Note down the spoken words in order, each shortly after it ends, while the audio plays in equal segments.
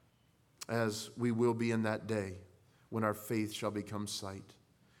as we will be in that day when our faith shall become sight.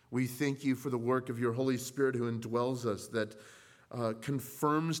 We thank you for the work of your Holy Spirit who indwells us, that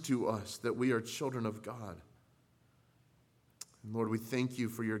confirms to us that we are children of God. And Lord, we thank you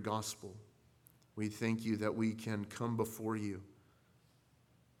for your gospel. We thank you that we can come before you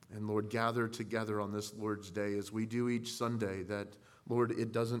and, Lord, gather together on this Lord's Day as we do each Sunday, that, Lord,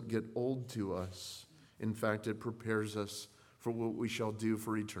 it doesn't get old to us. In fact, it prepares us for what we shall do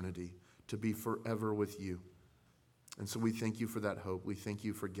for eternity, to be forever with you. And so we thank you for that hope. We thank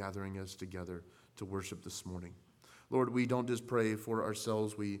you for gathering us together to worship this morning. Lord, we don't just pray for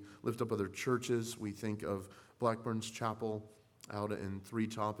ourselves. We lift up other churches. We think of Blackburn's Chapel out in Three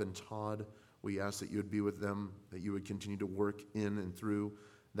Top and Todd. We ask that you would be with them, that you would continue to work in and through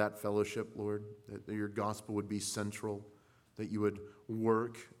that fellowship, Lord, that your gospel would be central, that you would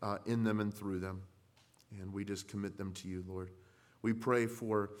work in them and through them. And we just commit them to you, Lord. We pray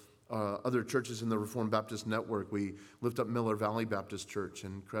for other churches in the Reformed Baptist Network. We lift up Miller Valley Baptist Church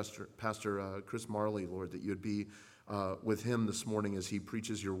and Pastor Chris Marley, Lord, that you would be with him this morning as he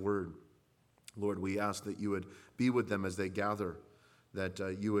preaches your word. Lord, we ask that you would be with them as they gather,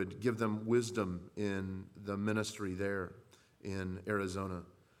 that you would give them wisdom in the ministry there in Arizona,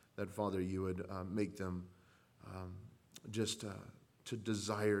 that, Father, you would make them to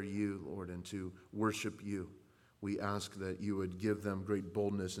desire you, Lord, and to worship you. We ask that you would give them great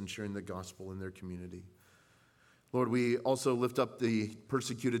boldness in sharing the gospel in their community. Lord, we also lift up the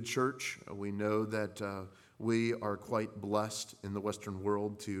persecuted church. We know that we are quite blessed in the Western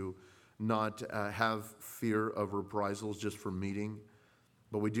world to not have fear of reprisals just for meeting,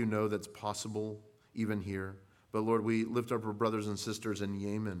 but we do know that's possible even here. But Lord, we lift up our brothers and sisters in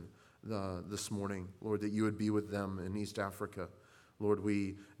Yemen this morning, Lord, that you would be with them in East Africa. Lord,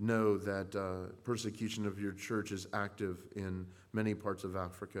 we know that persecution of your church is active in many parts of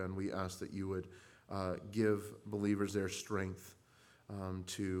Africa, and we ask that you would give believers their strength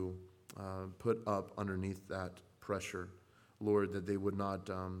to put up underneath that pressure. Lord, that they would not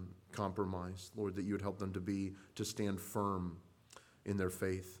compromise. Lord, that you would help them to stand firm in their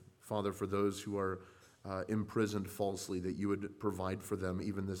faith. Father, for those who are imprisoned falsely, that you would provide for them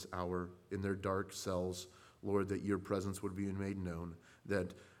even this hour in their dark cells. Lord, that your presence would be made known,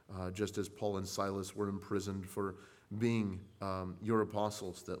 that just as Paul and Silas were imprisoned for being your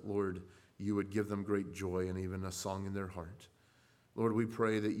apostles, that, Lord, you would give them great joy and even a song in their heart. Lord, we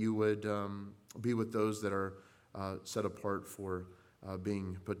pray that you would be with those that are set apart for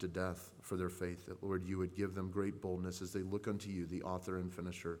being put to death for their faith, that, Lord, you would give them great boldness as they look unto you, the author and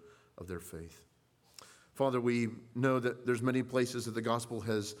finisher of their faith. Father, we know that there's many places that the gospel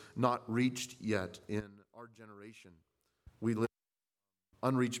has not reached yet in our generation. We live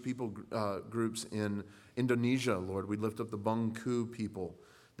unreached people groups in Indonesia, Lord. We lift up the Bangku people,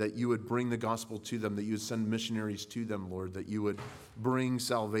 that you would bring the gospel to them, that you would send missionaries to them, Lord, that you would bring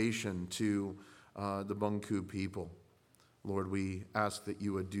salvation to the Bangku people. Lord, we ask that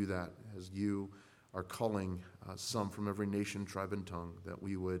you would do that as you are calling some from every nation, tribe, and tongue, that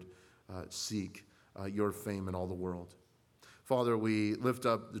we would seek your fame in all the world. Father, we lift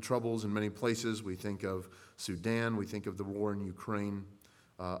up the troubles in many places. We think of Sudan. We think of the war in Ukraine,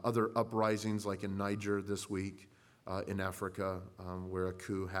 other uprisings like in Niger this week, in Africa, where a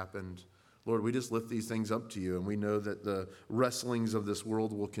coup happened. Lord, we just lift these things up to you, and we know that the wrestlings of this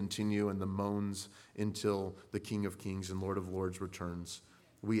world will continue and the moans until the King of Kings and Lord of Lords returns.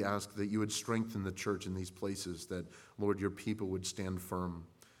 We ask that you would strengthen the church in these places, that, Lord, your people would stand firm,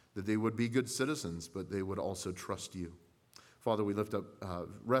 that they would be good citizens, but they would also trust you. Father, we lift up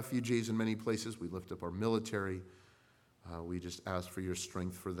refugees in many places. We lift up our military. We just ask for your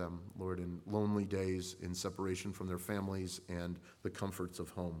strength for them, Lord, in lonely days, in separation from their families and the comforts of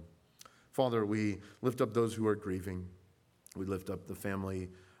home. Father, we lift up those who are grieving. We lift up the family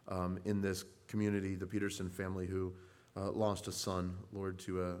in this community, the Peterson family, who lost a son, Lord,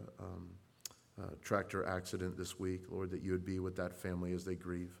 to a tractor accident this week. Lord, that you would be with that family as they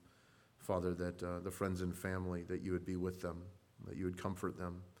grieve. Father, that the friends and family, that you would be with them, that you would comfort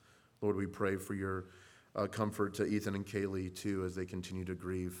them. Lord, we pray for your comfort to Ethan and Kaylee, too, as they continue to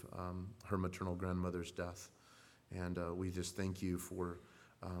grieve her maternal grandmother's death. And we just thank you for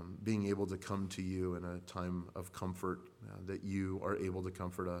being able to come to you in a time of comfort, that you are able to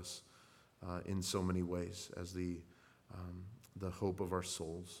comfort us in so many ways as the hope of our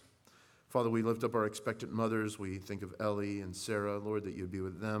souls. Father, we lift up our expectant mothers. We think of Ellie and Sarah, Lord, that you'd be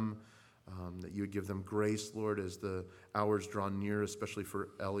with them, that you would give them grace, Lord, as the hours draw near, especially for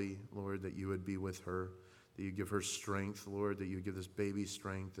Ellie, Lord, that you would be with her, that you give her strength, Lord, that you give this baby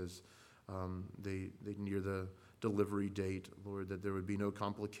strength as they near the delivery date, Lord, that there would be no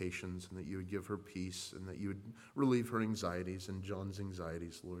complications and that you would give her peace and that you would relieve her anxieties and John's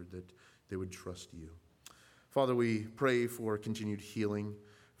anxieties, Lord, that they would trust you. Father, we pray for continued healing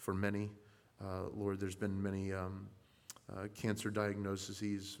for many. Lord, there's been many cancer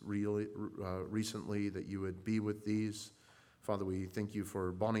diagnoses recently, that you would be with these. Father, we thank you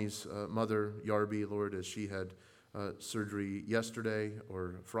for Bonnie's mother, Yarby, Lord, as she had surgery yesterday,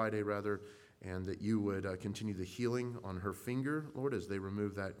 or Friday rather, and that you would continue the healing on her finger, Lord, as they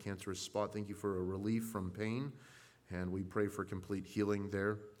remove that cancerous spot. Thank you for a relief from pain, and we pray for complete healing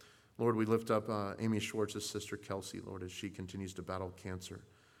there. Lord, we lift up Amy Schwartz's sister, Kelsey, Lord, as she continues to battle cancer.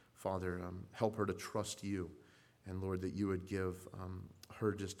 Father, help her to trust you, and Lord, that you would give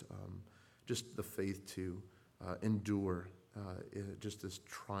her just the faith to endure just this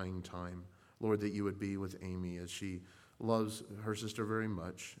trying time. Lord, that you would be with Amy as she loves her sister very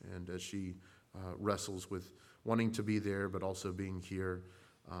much, and as she wrestles with wanting to be there but also being here,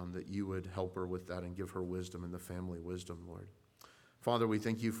 that you would help her with that and give her wisdom and the family wisdom, Lord. Father, we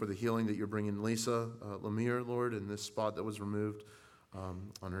thank you for the healing that you're bringing Lisa Lemire, Lord, in this spot that was removed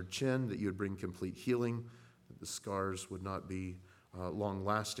on her chin, that you would bring complete healing, that the scars would not be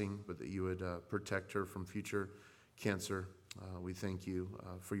long-lasting, but that you would protect her from future cancer. We thank you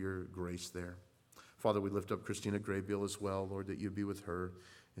for your grace there. Father, we lift up Christina Graybill as well, Lord, that you be with her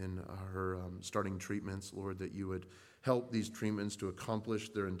in her starting treatments, Lord, that you would help these treatments to accomplish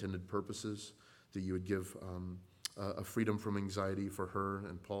their intended purposes, that you would give a freedom from anxiety for her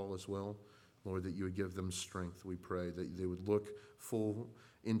and Paul as well. Lord, that you would give them strength, we pray, that they would look full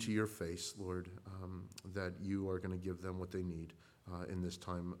into your face, Lord, that you are going to give them what they need in this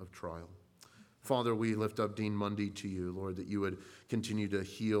time of trial. Father, we lift up Dean Mundy to you, Lord, that you would continue to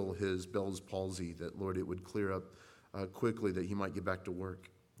heal his Bell's palsy, that, Lord, it would clear up quickly, that he might get back to work.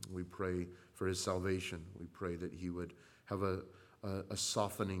 We pray for his salvation. We pray that he would have a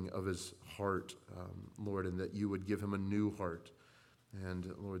softening of his heart, Lord, and that you would give him a new heart,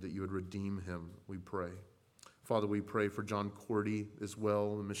 and, Lord, that you would redeem him, we pray. Father, we pray for John Cordy as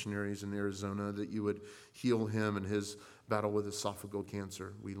well, the missionaries in Arizona, that you would heal him in his battle with esophageal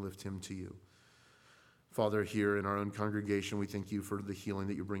cancer. We lift him to you. Father, here in our own congregation, we thank you for the healing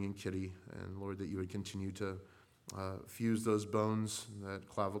that you bring in Kitty, and Lord, that you would continue to fuse those bones, that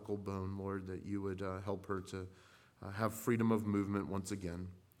clavicle bone, Lord, that you would help her to have freedom of movement once again.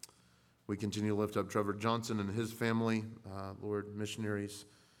 We continue to lift up Trevor Johnson and his family, Lord, missionaries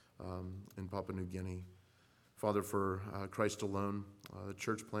in Papua New Guinea. Father, for Christ Alone, the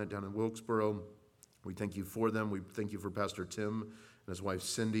church plant down in Wilkesboro, we thank you for them. We thank you for Pastor Tim and his wife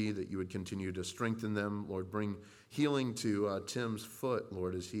Cindy, that you would continue to strengthen them. Lord, bring healing to Tim's foot,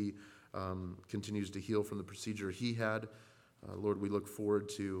 Lord, as he continues to heal from the procedure he had. Lord, we look forward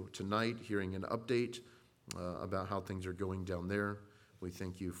to tonight hearing an update about how things are going down there. We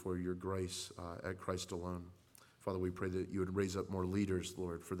thank you for your grace at Christ Alone. Father, we pray that you would raise up more leaders,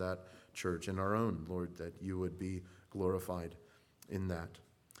 Lord, for that church and our own, Lord, that you would be glorified in that.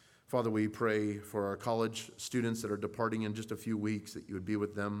 Father, we pray for our college students that are departing in just a few weeks, that you would be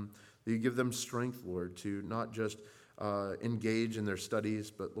with them, that you give them strength, Lord, to not just engage in their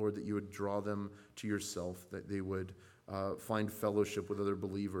studies, but, Lord, that you would draw them to yourself, that they would find fellowship with other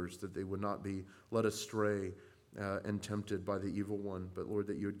believers, that they would not be led astray and tempted by the evil one, but, Lord,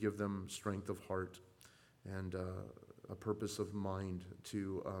 that you would give them strength of heart and a purpose of mind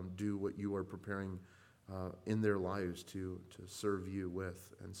to do what you are preparing in their lives to serve you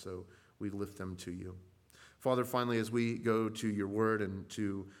with. And so we lift them to you. Father, finally, as we go to your word and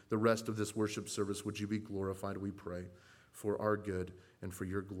to the rest of this worship service, would you be glorified, we pray, for our good and for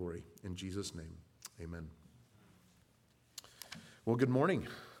your glory. In Jesus' name, amen. Well, good morning.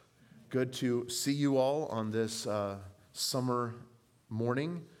 Good to see you all on this summer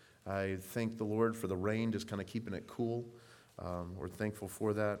morning. I thank the Lord for the rain, just kind of keeping it cool. We're thankful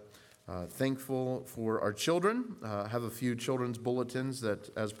for that. Thankful for our children. Have a few children's bulletins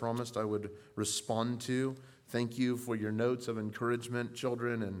that, as promised, I would respond to. Thank you for your notes of encouragement,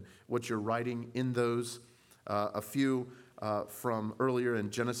 children, and what you're writing in those. A few from earlier in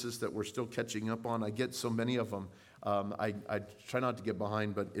Genesis that we're still catching up on. I get so many of them. I try not to get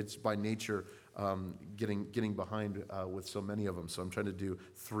behind, but it's by nature getting behind with so many of them. So I'm trying to do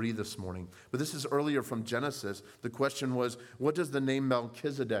 3 this morning. But this is earlier from Genesis. The question was, what does the name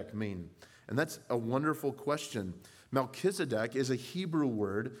Melchizedek mean? And that's a wonderful question. Melchizedek is a Hebrew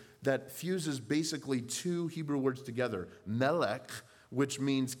word that fuses basically 2 Hebrew words together. Melech, which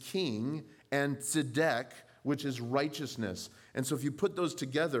means king, and tzedek, which is righteousness. And so if you put those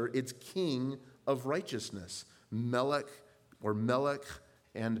together, it's king of righteousness. Melech or Melech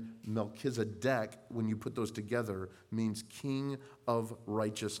And Melchizedek, when you put those together, means king of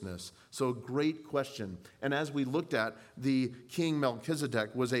righteousness. So a great question. And as we looked at, the king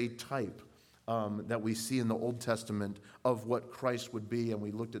Melchizedek was a type that we see in the Old Testament of what Christ would be. And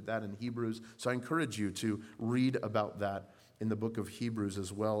we looked at that in Hebrews. So I encourage you to read about that in the book of Hebrews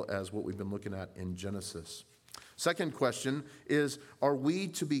as well as what we've been looking at in Genesis. Second question is, are we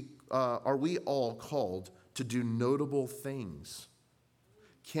all called to do notable things?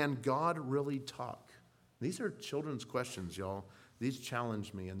 Can God really talk? These are children's questions, y'all. These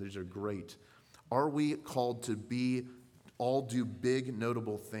challenge me, and these are great. Are we called to all do big,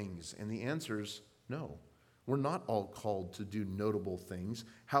 notable things? And the answer is no. We're not all called to do notable things.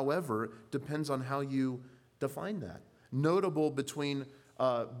 However, depends on how you define that. Notable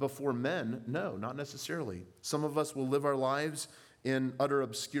before men? No, not necessarily. Some of us will live our lives in utter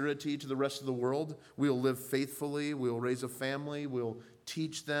obscurity to the rest of the world. We'll live faithfully. We'll raise a family. We'll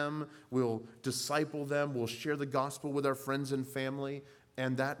teach them. We'll disciple them. We'll share the gospel with our friends and family.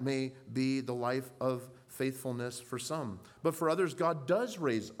 And that may be the life of faithfulness for some. But for others, God does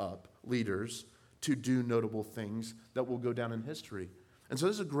raise up leaders to do notable things that will go down in history. And so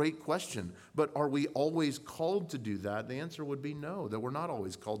this is a great question. But are we always called to do that? The answer would be no, that we're not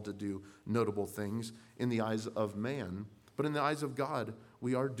always called to do notable things in the eyes of man. But in the eyes of God,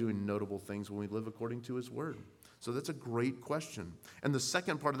 we are doing notable things when we live according to his word. So that's a great question. And the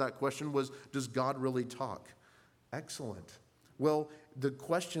second part of that question was, does God really talk? Excellent. Well, the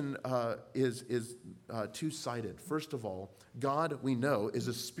question is two-sided. First of all, God, we know, is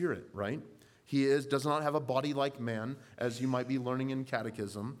a spirit, right? He does not have a body like man, as you might be learning in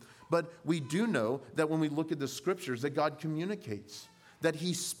catechism. But we do know that when we look at the scriptures, that God communicates, that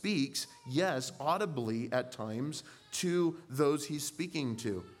he speaks, yes, audibly at times, to those he's speaking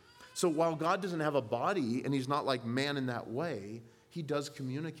to. So while God doesn't have a body, and he's not like man in that way, he does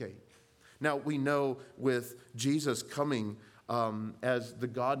communicate. Now, we know with Jesus coming as the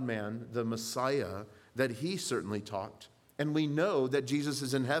God-man, the Messiah, that he certainly talked. And we know that Jesus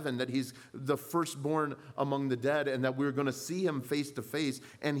is in heaven, that he's the firstborn among the dead, and that we're going to see him face to face.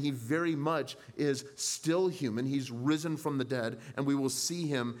 And he very much is still human. He's risen from the dead, and we will see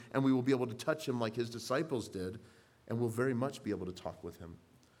him, and we will be able to touch him like his disciples did, and we'll very much be able to talk with him.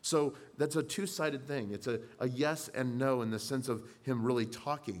 So that's a two-sided thing. It's a yes and no in the sense of him really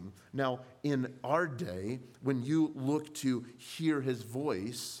talking. Now, in our day, when you look to hear his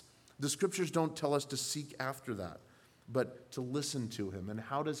voice, the scriptures don't tell us to seek after that, but to listen to him. And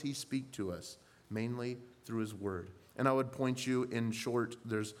how does he speak to us? Mainly through his word. And I would point you in short,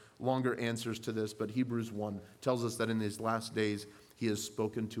 there's longer answers to this, but Hebrews 1 tells us that in these last days, he has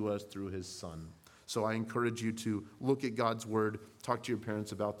spoken to us through his son. So I encourage you to look at God's word, talk to your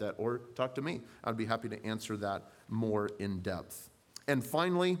parents about that, or talk to me. I'd be happy to answer that more in depth. And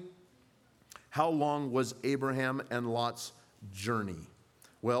finally, how long was Abraham and Lot's journey?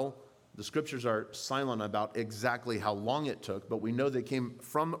 Well, the scriptures are silent about exactly how long it took, but we know they came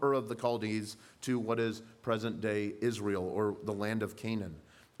from Ur of the Chaldees to what is present-day Israel, or the land of Canaan.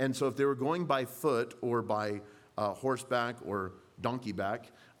 And so if they were going by foot or by horseback or donkeyback,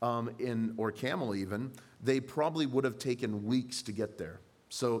 or camel even, they probably would have taken weeks to get there.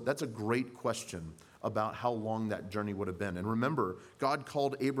 So that's a great question about how long that journey would have been. And remember, God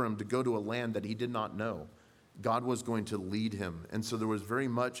called Abram to go to a land that he did not know. God was going to lead him. And so there was very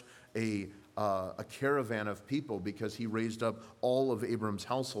much a caravan of people because he raised up all of Abram's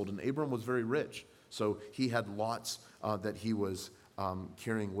household. And Abram was very rich. So he had lots that he was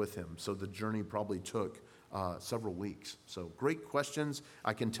carrying with him. So the journey probably took several weeks. So great questions.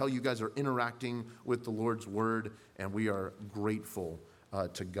 I can tell you guys are interacting with the Lord's word, and we are grateful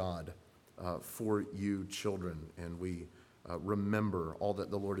to God for you children. And we remember all that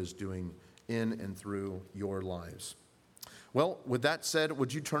the Lord is doing in and through your lives. Well, with that said,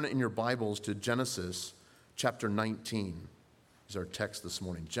 would you turn it in your Bibles to Genesis chapter 19 is our text this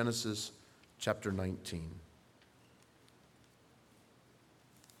morning. Genesis chapter 19.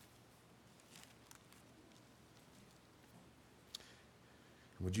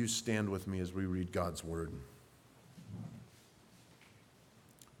 Would you stand with me as we read God's word?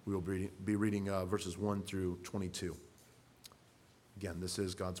 We will be reading verses 1 through 22. Again, this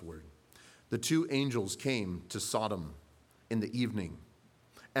is God's word. The two angels came to Sodom in the evening,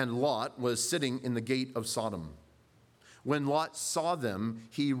 and Lot was sitting in the gate of Sodom. When Lot saw them,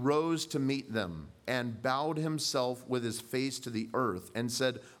 he rose to meet them and bowed himself with his face to the earth and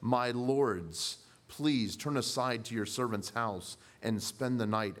said, "My lords, please turn aside to your servant's house and spend the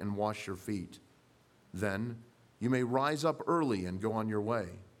night and wash your feet. Then you may rise up early and go on your way."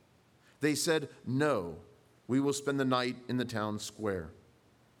 They said, "No, we will spend the night in the town square."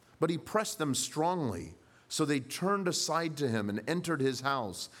 But he pressed them strongly. So they turned aside to him and entered his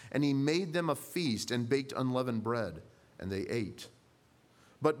house. And he made them a feast and baked unleavened bread. And they ate.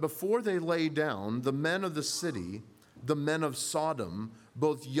 But before they lay down, the men of the city, the men of Sodom,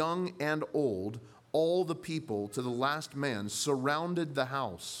 both young and old, all the people to the last man, surrounded the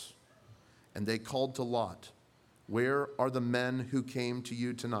house. And they called to Lot, "Where are the men who came to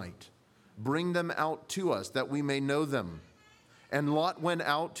you tonight? Bring them out to us, that we may know them." And Lot went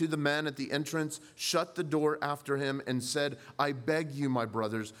out to the men at the entrance, shut the door after him, and said, "I beg you, my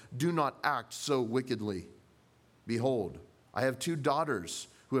brothers, do not act so wickedly. Behold, I have 2 daughters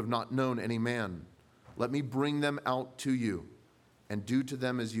who have not known any man. Let me bring them out to you, and do to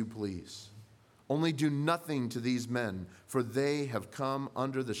them as you please. Only do nothing to these men, for they have come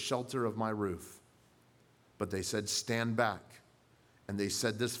under the shelter of my roof." But they said, "Stand back." And they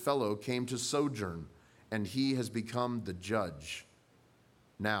said, "This fellow came to sojourn, and he has become the judge.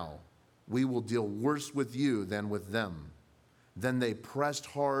 Now, we will deal worse with you than with them." Then they pressed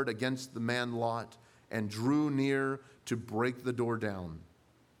hard against the man Lot and drew near to break the door down.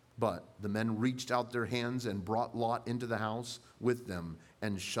 But the men reached out their hands and brought Lot into the house with them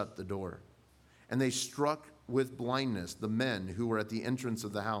and shut the door. And they struck with blindness the men who were at the entrance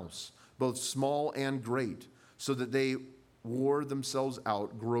of the house, both small and great, so that they wore themselves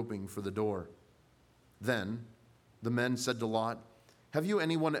out groping for the door. Then the men said to Lot, "Have you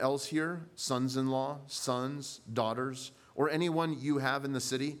anyone else here, sons-in-law, sons, daughters, or anyone you have in the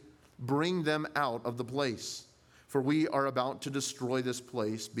city? Bring them out of the place. For we are about to destroy this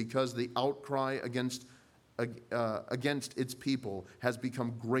place, because the outcry against its people has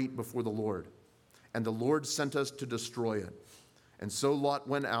become great before the Lord. And the Lord sent us to destroy it." And so Lot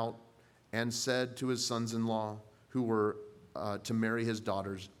went out and said to his sons-in-law, who were to marry his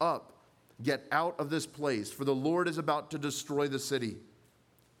daughters, "Up, get out of this place, for the Lord is about to destroy the city."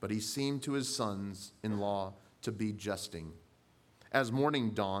 But he seemed to his sons-in-law to be jesting. As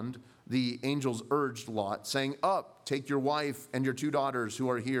morning dawned, the angels urged Lot, saying, "Up, take your wife and your 2 daughters who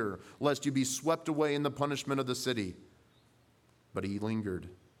are here, lest you be swept away in the punishment of the city." But he lingered.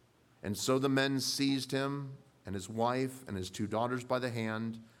 And so the men seized him and his wife and his 2 daughters by the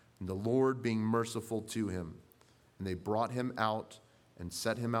hand, and the Lord being merciful to him. And they brought him out and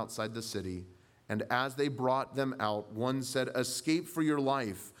set him outside the city. And as they brought them out, one said, "Escape for your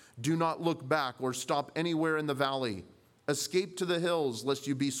life. Do not look back or stop anywhere in the valley. Escape to the hills, lest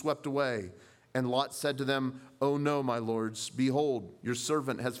you be swept away." And Lot said to them, "Oh no, my lords. Behold, your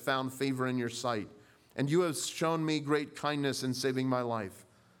servant has found favor in your sight. And you have shown me great kindness in saving my life.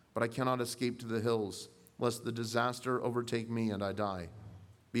 But I cannot escape to the hills, lest the disaster overtake me and I die.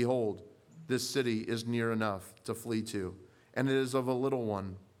 Behold, this city is near enough to flee to, and it is of a little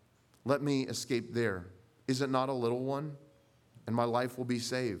one. Let me escape there. Is it not a little one? And my life will be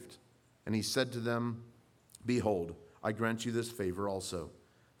saved." And he said to them, "Behold, I grant you this favor also,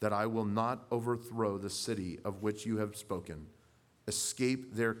 that I will not overthrow the city of which you have spoken.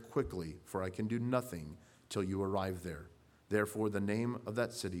 Escape there quickly, for I can do nothing till you arrive there." Therefore, the name of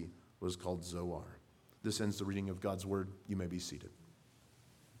that city was called Zoar. This ends the reading of God's word. You may be seated.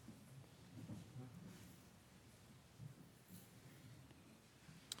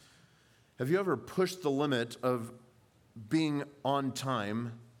 Have you ever pushed the limit of being on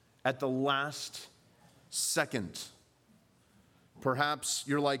time at the last second? Perhaps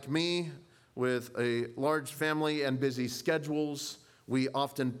you're like me with a large family and busy schedules. We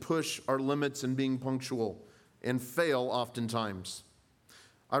often push our limits in being punctual and fail oftentimes.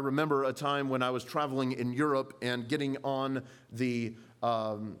 I remember a time when I was traveling in Europe and getting on the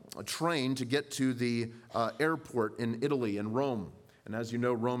train to get to the airport in Italy, in Rome. And as you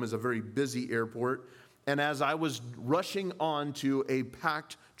know, Rome is a very busy airport. And as I was rushing on to a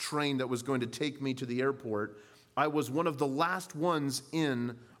packed train that was going to take me to the airport, I was one of the last ones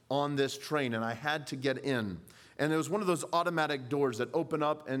in on this train, and I had to get in. And it was one of those automatic doors that open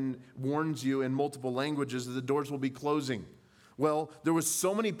up and warns you in multiple languages that the doors will be closing. Well, there was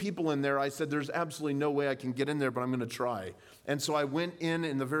so many people in there, I said, there's absolutely no way I can get in there, but I'm going to try. And so I went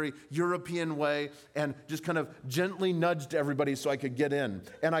in the very European way and just kind of gently nudged everybody so I could get in.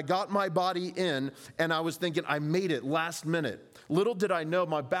 And I got my body in, and I was thinking, I made it last minute. Little did I know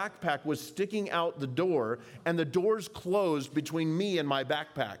my backpack was sticking out the door, and the doors closed between me and my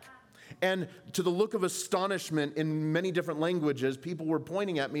backpack. And to the look of astonishment in many different languages, people were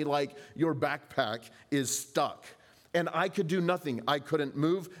pointing at me like, your backpack is stuck. And I could do nothing. I couldn't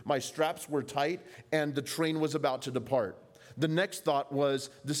move. My straps were tight, and the train was about to depart. The next thought was,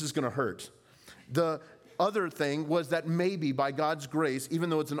 this is going to hurt. The other thing was that maybe by God's grace, even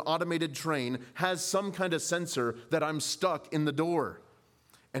though it's an automated train, has some kind of sensor that I'm stuck in the door.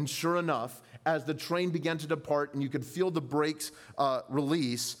 And sure enough, as the train began to depart and you could feel the brakes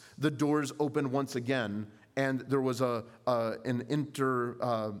release, the doors opened once again. And there was an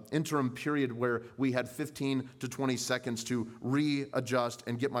interim period where we had 15 to 20 seconds to readjust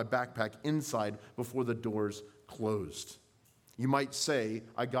and get my backpack inside before the doors closed. You might say,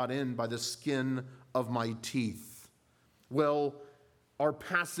 I got in by the skin of my teeth. Well, our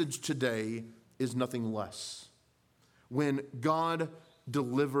passage today is nothing less. When God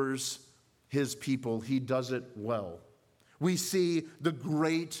delivers his people, he does it well. We see the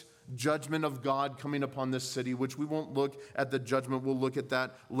great judgment of God coming upon this city, which we won't look at the judgment. We'll look at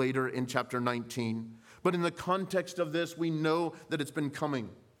that later in chapter 19. But in the context of this, we know that it's been coming.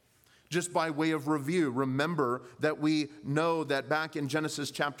 Just by way of review, remember that we know that back in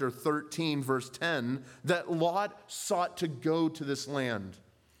Genesis chapter 13, verse 10, that Lot sought to go to this land.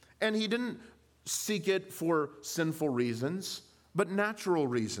 And he didn't seek it for sinful reasons, but natural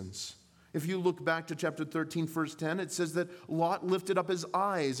reasons. If you look back to chapter 13, verse 10, it says that Lot lifted up his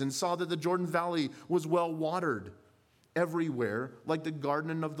eyes and saw that the Jordan Valley was well watered everywhere, like the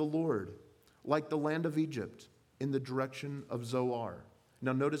garden of the Lord, like the land of Egypt, in the direction of Zoar.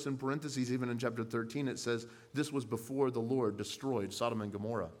 Now notice in parentheses, even in chapter 13, it says this was before the Lord destroyed Sodom and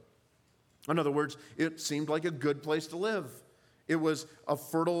Gomorrah. In other words, it seemed like a good place to live. It was a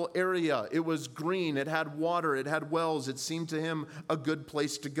fertile area. It was green. It had water. It had wells. It seemed to him a good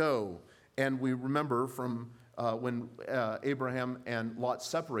place to go. And we remember from when Abraham and Lot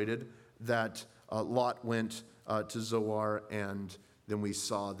separated that Lot went to Zoar, and then we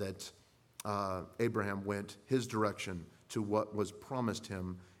saw that Abraham went his direction to what was promised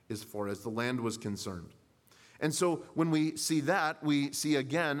him as far as the land was concerned. And so when we see that, we see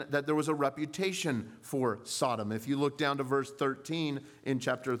again that there was a reputation for Sodom. If you look down to verse 13 in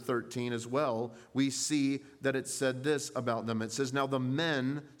chapter 13 as well, we see that it said this about them. It says, now the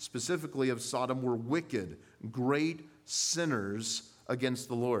men specifically of Sodom were wicked, great sinners against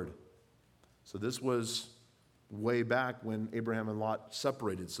the Lord. So this was way back when Abraham and Lot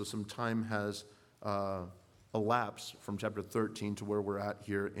separated. So some time has elapsed from chapter 13 to where we're at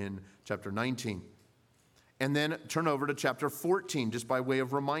here in chapter 19. And then turn over to chapter 14, just by way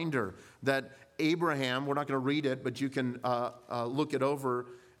of reminder that Abraham, we're not going to read it, but you can look it over,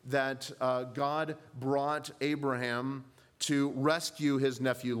 that God brought Abraham to rescue his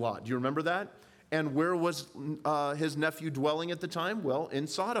nephew Lot. Do you remember that? And where was his nephew dwelling at the time? Well, in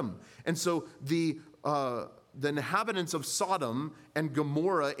Sodom. And so the inhabitants of Sodom and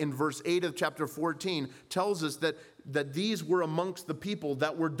Gomorrah in verse 8 of chapter 14 tells us that these were amongst the people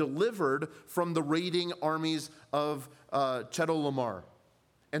that were delivered from the raiding armies of Chedorlaomer.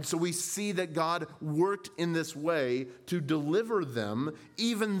 And so we see that God worked in this way to deliver them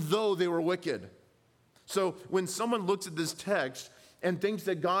even though they were wicked. So when someone looks at this text and thinks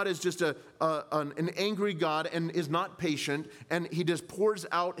that God is just an angry God and is not patient, and he just pours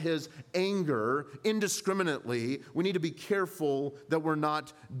out his anger indiscriminately, we need to be careful that we're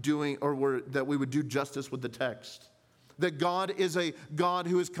not doing, or that we would do justice with the text. That God is a God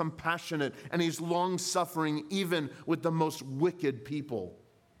who is compassionate and he's long-suffering even with the most wicked people.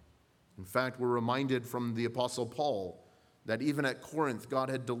 In fact, we're reminded from the Apostle Paul that even at Corinth, God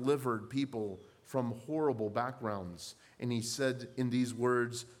had delivered people from horrible backgrounds. And he said in these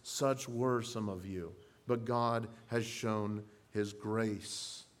words, such were some of you, but God has shown his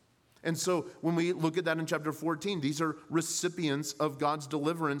grace. And so when we look at that in chapter 14, these are recipients of God's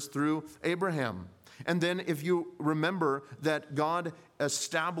deliverance through Abraham. And then if you remember that God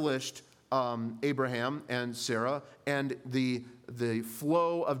established Abraham and Sarah, and the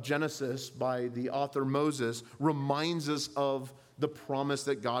flow of Genesis by the author Moses reminds us of the promise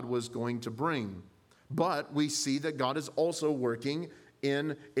that God was going to bring. But we see that God is also working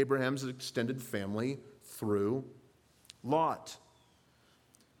in Abraham's extended family through Lot.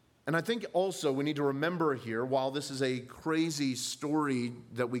 And I think also we need to remember here, while this is a crazy story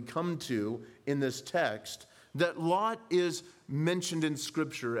that we come to in this text, that Lot is mentioned in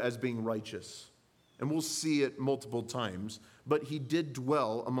Scripture as being righteous. And we'll see it multiple times, but he did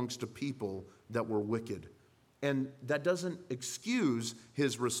dwell amongst a people that were wicked. And that doesn't excuse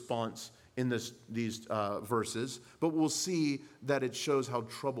his response in these verses, but we'll see that it shows how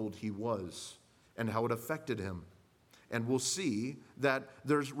troubled he was and how it affected him. And we'll see that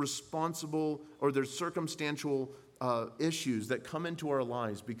there's circumstantial issues that come into our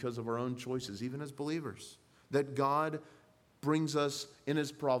lives because of our own choices, even as believers. That God brings us in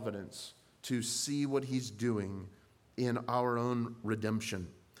his providence to see what he's doing in our own redemption.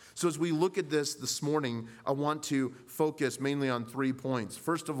 So as we look at this morning, I want to focus mainly on 3 points.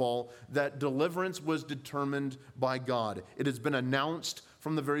 First of all, that deliverance was determined by God. It has been announced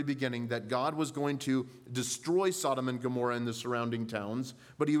from the very beginning that God was going to destroy Sodom and Gomorrah and the surrounding towns,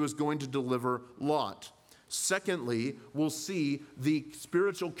 but he was going to deliver Lot. Secondly, we'll see the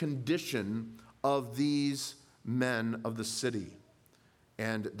spiritual condition of these men of the city,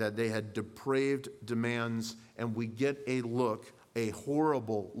 and that they had depraved demands, and we get a look, a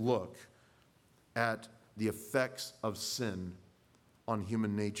horrible look, at the effects of sin on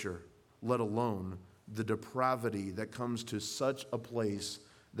human nature, let alone the depravity that comes to such a place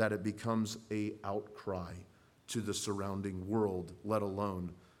that it becomes an outcry to the surrounding world, let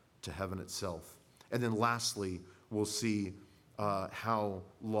alone to heaven itself. And then lastly, we'll see how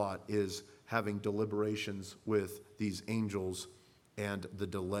Lot is having deliberations with these angels and the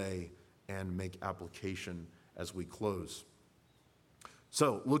delay, and make application as we close.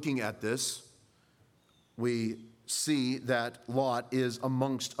 So, looking at this, we see that Lot is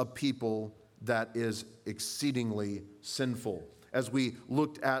amongst a people that is exceedingly sinful. As we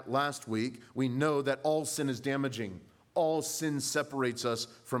looked at last week, we know that all sin is damaging. All sin separates us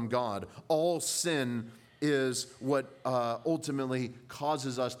from God. All sin is what ultimately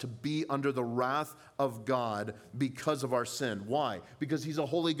causes us to be under the wrath of God because of our sin. Why? Because he's a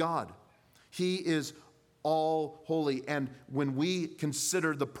holy God. He is all holy. And when we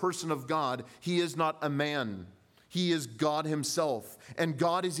consider the person of God, he is not a man. He is God himself. And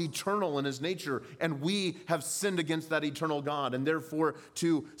God is eternal in his nature. And we have sinned against that eternal God. And therefore,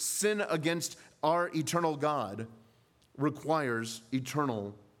 to sin against our eternal God requires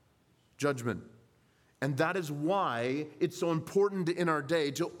eternal judgment. And that is why it's so important in our day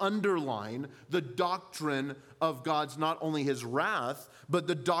to underline the doctrine of God's, not only his wrath, but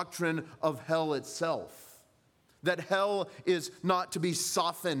the doctrine of hell itself. That hell is not to be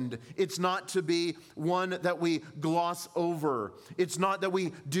softened. It's not to be one that we gloss over. It's not that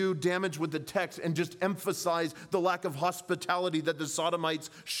we do damage with the text and just emphasize the lack of hospitality that the Sodomites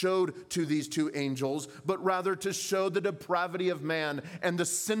showed to these two angels, but rather to show the depravity of man and the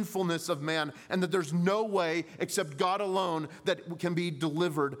sinfulness of man, and that there's no way except God alone that can be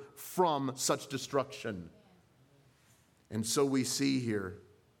delivered from such destruction. And so we see here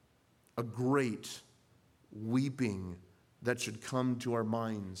a great weeping that should come to our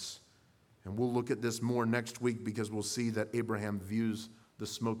minds. And we'll look at this more next week, because we'll see that Abraham views the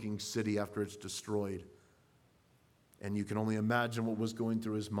smoking city after it's destroyed. And you can only imagine what was going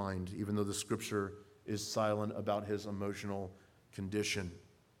through his mind, even though the scripture is silent about his emotional condition.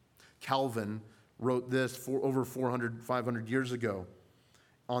 Calvin wrote this over 500 years ago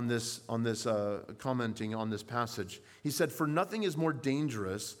on this commenting on this passage. He said, "For nothing is more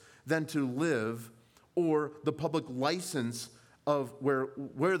dangerous than to live or the public license of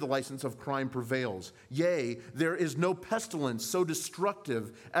where the license of crime prevails. Yea, there is no pestilence so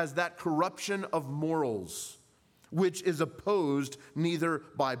destructive as that corruption of morals, which is opposed neither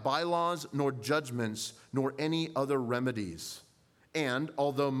by bylaws nor judgments nor any other remedies." And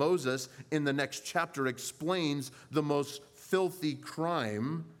although Moses in the next chapter explains the most filthy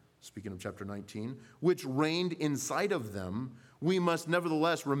crime, speaking of chapter 19, which reigned inside of them, we must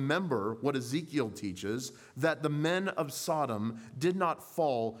nevertheless remember what Ezekiel teaches, that the men of Sodom did not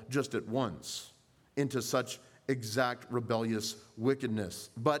fall just at once into such exact rebellious wickedness.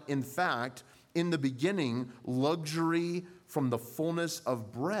 But in fact, in the beginning, luxury from the fullness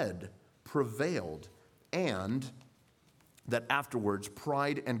of bread prevailed, and that afterwards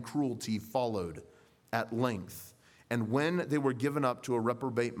pride and cruelty followed at length. And when they were given up to a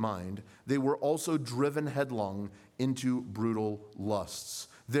reprobate mind, they were also driven headlong into brutal lusts.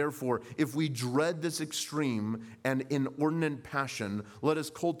 Therefore, if we dread this extreme and inordinate passion, let us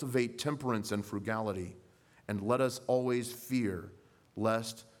cultivate temperance and frugality. And let us always fear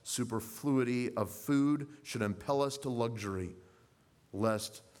lest superfluity of food should impel us to luxury,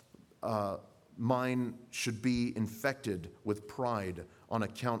 lest mine should be infected with pride on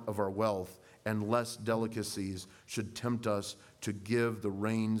account of our wealth, and lest delicacies should tempt us to give the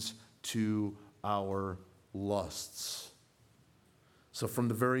reins to our lusts. So from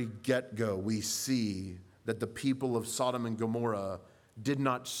the very get-go, we see that the people of Sodom and Gomorrah did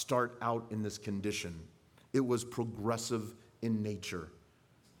not start out in this condition. It was progressive in nature.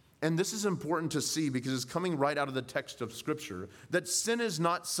 And this is important to see because it's coming right out of the text of Scripture, that sin is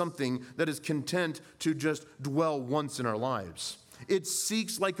not something that is content to just dwell once in our lives. It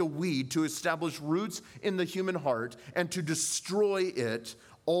seeks like a weed to establish roots in the human heart and to destroy it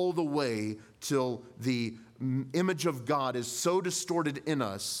all the way till the image of God is so distorted in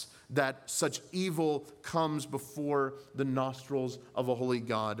us that such evil comes before the nostrils of a holy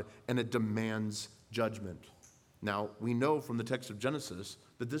God and it demands judgment. Now, we know from the text of Genesis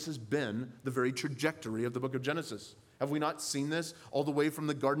that this has been the very trajectory of the book of Genesis. Have we not seen this all the way from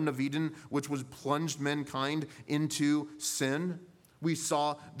the Garden of Eden, which was plunged mankind into sin? We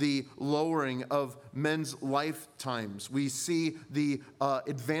saw the lowering of men's lifetimes. We see the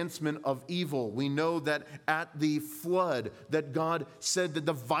advancement of evil. We know that at the flood, that God said that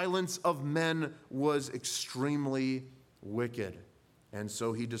the violence of men was extremely wicked. And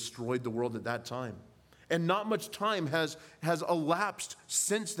so he destroyed the world at that time. And not much time has elapsed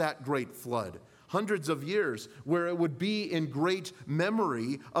since that great flood. Hundreds of years, where it would be in great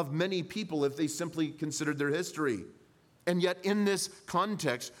memory of many people if they simply considered their history. And yet in this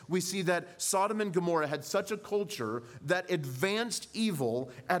context, we see that Sodom and Gomorrah had such a culture that advanced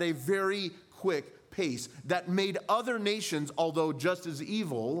evil at a very quick pace that made other nations, although just as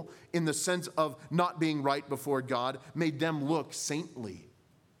evil in the sense of not being right before God, made them look saintly.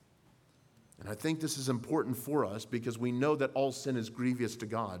 And I think this is important for us because we know that all sin is grievous to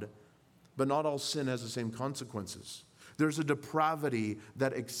God, but not all sin has the same consequences. There's a depravity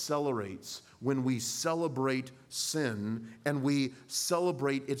that accelerates when we celebrate sin and we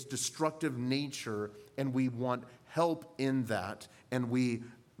celebrate its destructive nature, and we want help in that, and we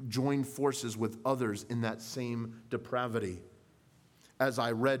join forces with others in that same depravity. As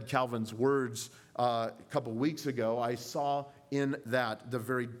I read Calvin's words a couple weeks ago, I saw in that the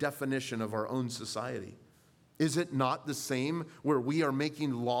very definition of our own society. Is it not the same where we are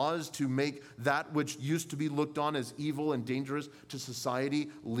making laws to make that which used to be looked on as evil and dangerous to society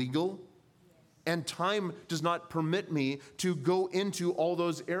legal? And time does not permit me to go into all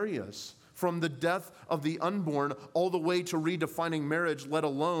those areas, from the death of the unborn all the way to redefining marriage, let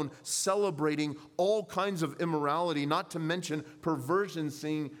alone celebrating all kinds of immorality, not to mention perversion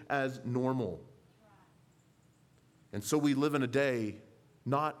seen as normal. And so we live in a day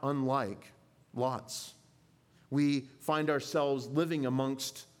not unlike Lot's. We find ourselves living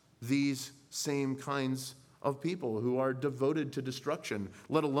amongst these same kinds of people who are devoted to destruction,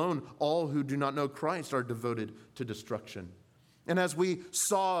 let alone all who do not know Christ are devoted to destruction. And as we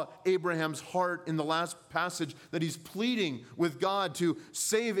saw Abraham's heart in the last passage, that he's pleading with God to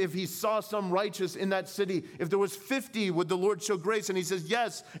save if he saw some righteous in that city. If there was 50, would the Lord show grace? And he says,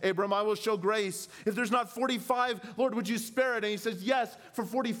 yes, Abram, I will show grace. If there's not 45, Lord, would you spare it? And he says, yes, for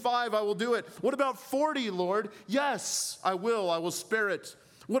 45, I will do it. What about 40, Lord? Yes, I will spare it.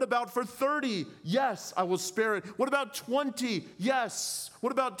 What about for 30? Yes, I will spare it. What about 20? Yes.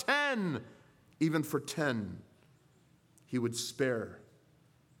 What about 10? Even for 10. He would spare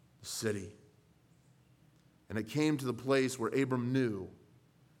the city. And it came to the place where Abram knew,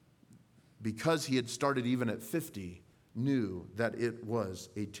 because he had started even at 50, knew that it was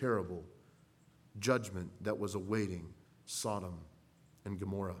a terrible judgment that was awaiting Sodom and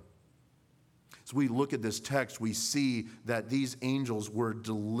Gomorrah. As we look at this text, we see that these angels were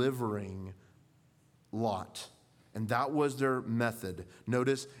delivering Lot. And that was their method.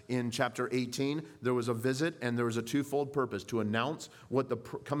 Notice in chapter 18, there was a visit and there was a twofold purpose: to announce what the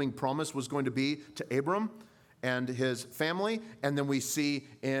coming promise was going to be to Abram and his family. And then we see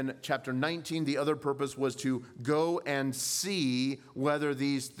in chapter 19, the other purpose was to go and see whether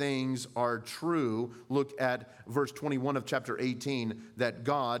these things are true. Look at verse 21 of chapter 18, that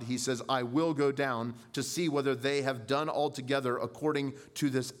God, he says, I will go down to see whether they have done altogether according to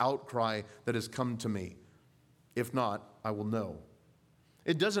this outcry that has come to me. If not, I will know.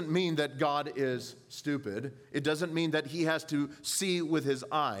 It doesn't mean that God is stupid. It doesn't mean that he has to see with his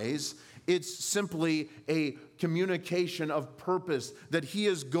eyes. It's simply a communication of purpose that he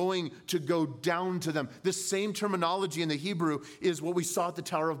is going to go down to them. This same terminology in the Hebrew is what we saw at the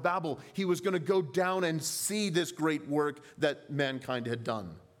Tower of Babel. He was going to go down and see this great work that mankind had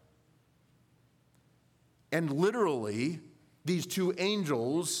done. And literally, these two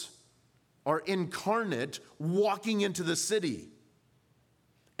angels are incarnate walking into the city.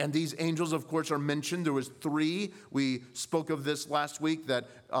 And these angels, of course, are mentioned. There was 3. We spoke of this last week, that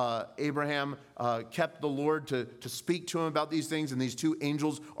Abraham kept the Lord to speak to him about these things. And these 2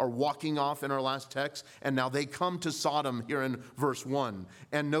 angels are walking off in our last text. And now they come to Sodom here in verse 1.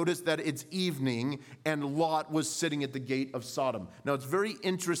 And notice that it's evening and Lot was sitting at the gate of Sodom. Now it's very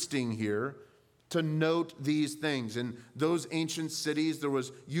interesting here to note these things. In those ancient cities, there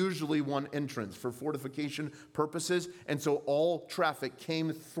was usually one entrance for fortification purposes, and so all traffic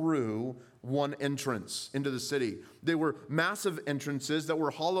came through one entrance into the city. They were massive entrances that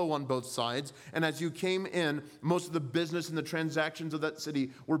were hollow on both sides, and as you came in, most of the business and the transactions of that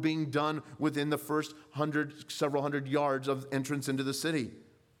city were being done within the first several hundred yards of entrance into the city.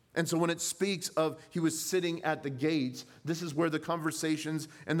 And so when it speaks of he was sitting at the gates, this is where the conversations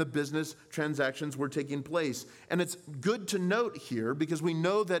and the business transactions were taking place. And it's good to note here, because we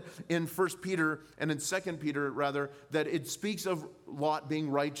know that in 1 Peter and in 2 Peter, rather, that it speaks of Lot being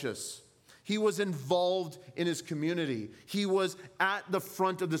righteous. He was involved in his community. He was at the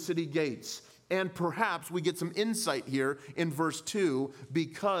front of the city gates. And perhaps we get some insight here in verse 2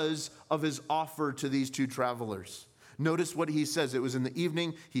 because of his offer to these two travelers. Notice what he says. It was in the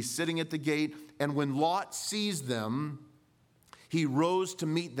evening. He's sitting at the gate. And when Lot sees them, he rose to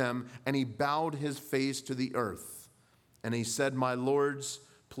meet them, and he bowed his face to the earth. And he said, "My lords,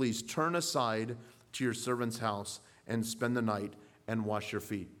 please turn aside to your servant's house and spend the night and wash your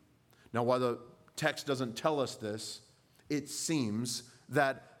feet." Now, while the text doesn't tell us this, it seems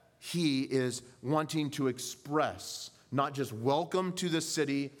that he is wanting to express not just welcome to the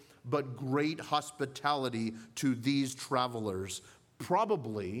city, but great hospitality to these travelers,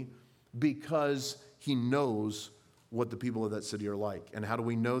 probably because he knows what the people of that city are like. And how do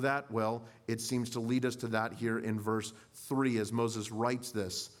we know that? Well, it seems to lead us to that here in verse 3 as Moses writes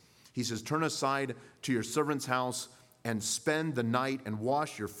this. He says, "Turn aside to your servant's house and spend the night and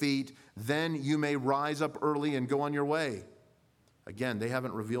wash your feet. Then you may rise up early and go on your way." Again, they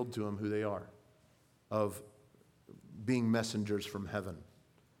haven't revealed to him who they are, of being messengers from heaven.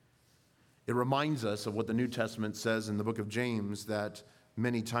 It reminds us of what the New Testament says in the book of James, that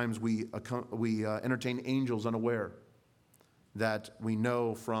many times we entertain angels unaware, that we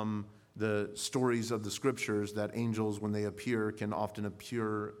know from the stories of the scriptures that angels, when they appear, can often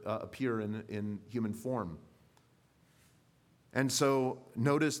appear in human form. And so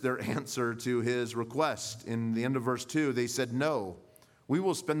notice their answer to his request. In the end of verse 2, they said, "No, we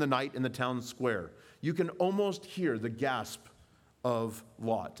will spend the night in the town square." You can almost hear the gasp of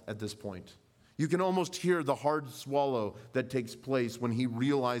Lot at this point. You can almost hear the hard swallow that takes place when he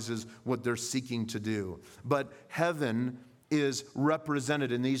realizes what they're seeking to do. But heaven is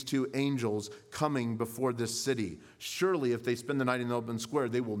represented in these two angels coming before this city. Surely if they spend the night in the open square,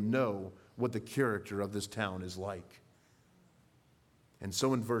 they will know what the character of this town is like. And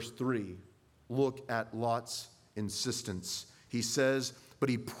so in verse 3, look at Lot's insistence. He says, "But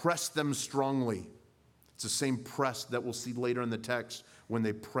he pressed them strongly." It's the same press that we'll see later in the text when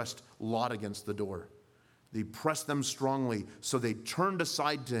they pressed Lot against the door. They pressed them strongly, so they turned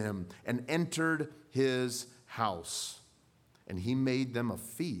aside to him and entered his house. And he made them a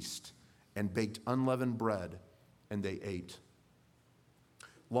feast and baked unleavened bread, and they ate.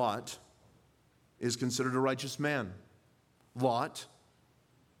 Lot is considered a righteous man. Lot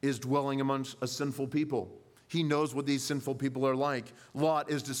is dwelling amongst a sinful people. He knows what these sinful people are like. Lot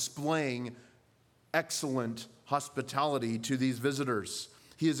is displaying excellent hospitality to these visitors.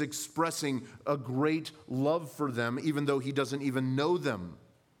 He is expressing a great love for them, even though he doesn't even know them.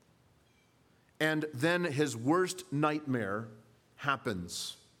 And then his worst nightmare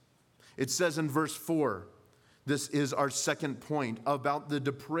happens. It says in verse 4, this is our second point, about the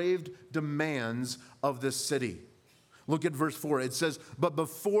depraved demands of this city. Look at verse 4. It says, "But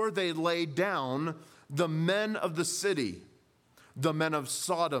before they lay down, the men of the city, the men of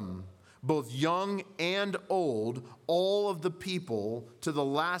Sodom, both young and old, all of the people to the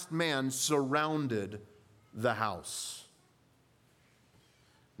last man surrounded the house."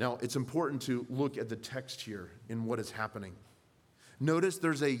 Now, it's important to look at the text here in what is happening. Notice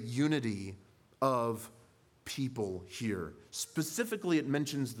there's a unity of people here. Specifically, it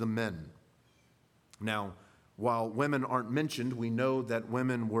mentions the men. Now, while women aren't mentioned, we know that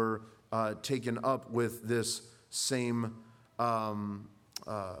women were taken up with this same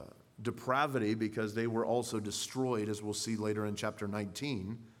depravity, because they were also destroyed, as we'll see later in chapter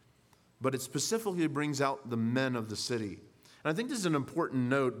 19. But it specifically brings out the men of the city. And I think this is an important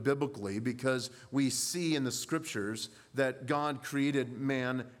note biblically, because we see in the scriptures that God created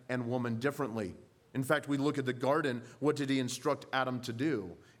man and woman differently. In fact, we look at the garden. What did he instruct Adam to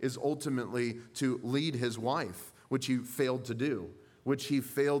do? Is ultimately to lead his wife, which he failed to do, which he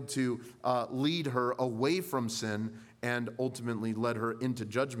failed to lead her away from sin and ultimately led her into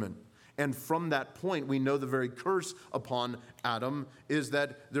judgment. And from that point, we know the very curse upon Adam is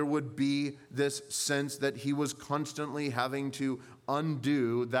that there would be this sense that he was constantly having to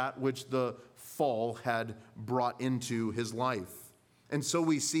undo that which the fall had brought into his life. And so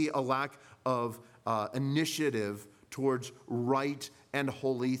we see a lack of initiative towards right and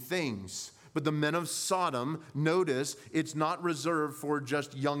holy things. But the men of Sodom, notice, it's not reserved for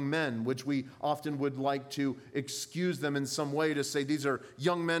just young men, which we often would like to excuse them in some way, to say these are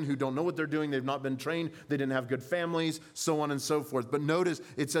young men who don't know what they're doing, they've not been trained, they didn't have good families, so on and so forth. But notice,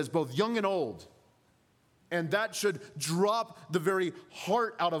 it says both young and old. And that should drop the very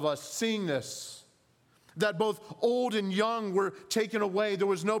heart out of us seeing this. That both old and young were taken away. There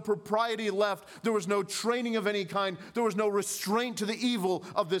was no propriety left. There was no training of any kind. There was no restraint to the evil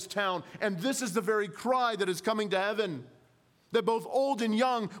of this town. And this is the very cry that is coming to heaven. That both old and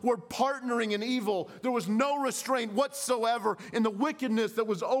young were partnering in evil. There was no restraint whatsoever in the wickedness that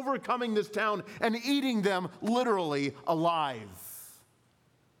was overcoming this town and eating them literally alive.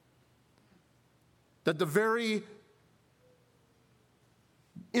 That the very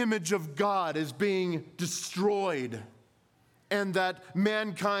image of God is being destroyed, and that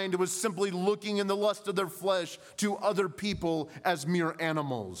mankind was simply looking in the lust of their flesh to other people as mere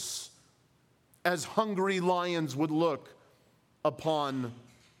animals, as hungry lions would look upon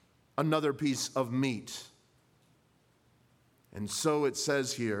another piece of meat. And so it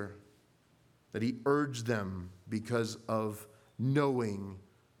says here that he urged them because of knowing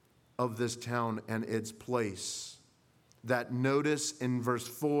of this town and its place. That notice in verse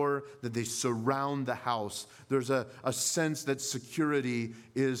 4 that they surround the house. There's a sense that security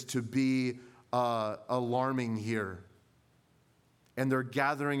is to be alarming here. And they're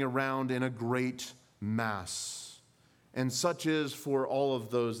gathering around in a great mass. And such is for all of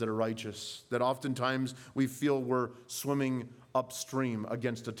those that are righteous, that oftentimes we feel we're swimming upstream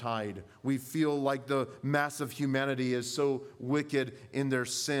against a tide. We feel like the mass of humanity is so wicked in their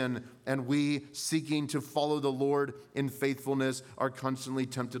sin, and we, seeking to follow the Lord in faithfulness, are constantly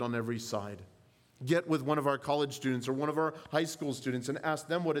tempted on every side. Get with one of our college students or one of our high school students and ask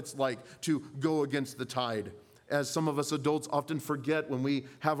them what it's like to go against the tide. As some of us adults often forget when we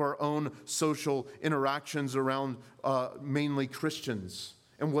have our own social interactions around mainly Christians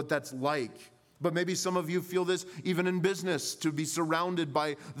and what that's like. But maybe some of you feel this even in business, to be surrounded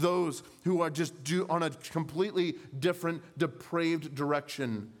by those who are just on a completely different, depraved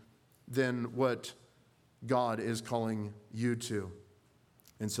direction than what God is calling you to.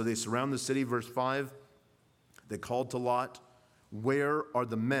 And so they surround the city, verse 5. They called to Lot, "Where are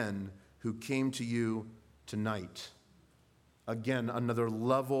the men who came to you tonight?" Again, another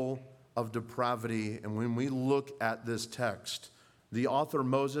level of depravity. And when we look at this text, the author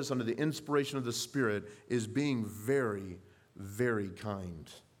Moses, under the inspiration of the Spirit, is being very, very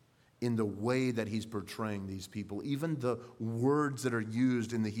kind in the way that he's portraying these people. Even the words that are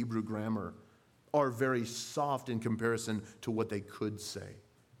used in the Hebrew grammar are very soft in comparison to what they could say.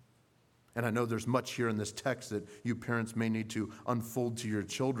 And I know there's much here in this text that you parents may need to unfold to your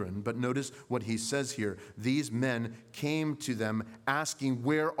children, but notice what he says here. These men came to them asking,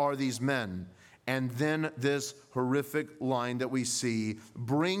 "Where are these men?" And then this horrific line that we see,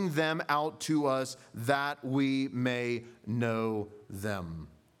 "Bring them out to us that we may know them."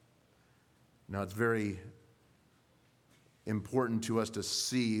 Now, it's very important to us to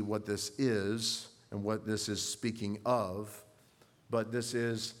see what this is and what this is speaking of, but this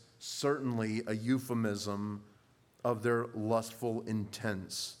is certainly a euphemism of their lustful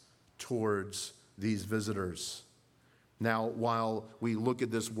intents towards these visitors. Now, while we look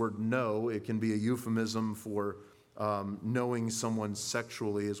at this word know, it can be a euphemism for knowing someone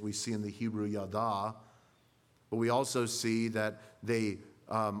sexually, as we see in the Hebrew yada, but we also see that they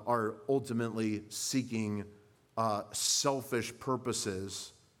are ultimately seeking selfish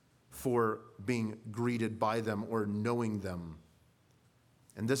purposes for being greeted by them or knowing them.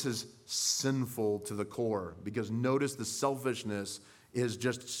 And this is sinful to the core, because notice the selfishness is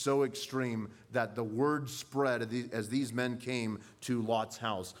just so extreme that the word spread as these men came to Lot's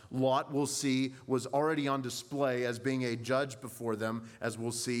house. Lot, we'll see, was already on display as being a judge before them, as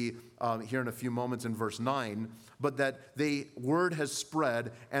we'll see here in a few moments in verse 9, but that the word has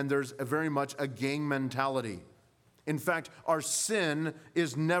spread and there's very much a gang mentality. In fact, our sin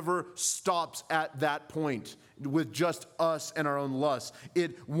never stops at that point with just us and our own lusts.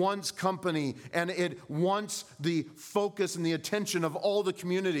 It wants company, and it wants the focus and the attention of all the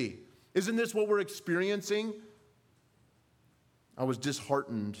community. Isn't this what we're experiencing? I was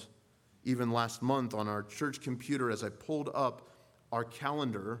disheartened even last month on our church computer as I pulled up our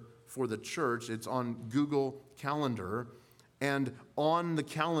calendar for the church. It's on Google Calendar, and on the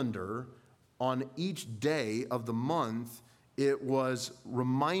calendar, on each day of the month, it was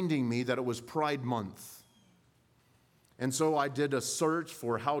reminding me that it was Pride Month. And so I did a search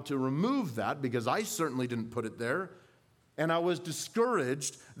for how to remove that, because I certainly didn't put it there. And I was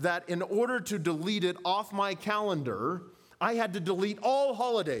discouraged that in order to delete it off my calendar, I had to delete all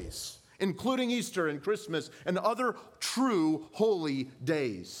holidays, including Easter and Christmas and other true holy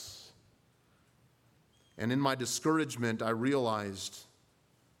days. And in my discouragement, I realized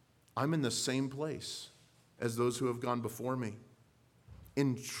I'm in the same place as those who have gone before me.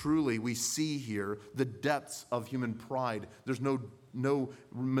 And truly, we see here the depths of human pride. There's no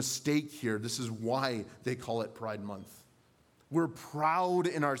mistake here. This is why they call it Pride Month. We're proud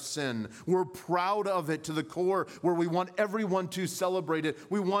in our sin. We're proud of it to the core, where we want everyone to celebrate it.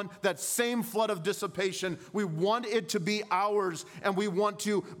 We want that same flood of dissipation. We want it to be ours, and we want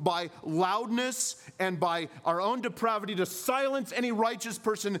to, by loudness and by our own depravity, to silence any righteous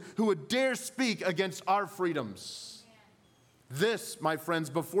person who would dare speak against our freedoms. This, my friends,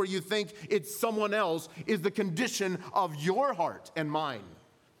 before you think it's someone else, is the condition of your heart and mine.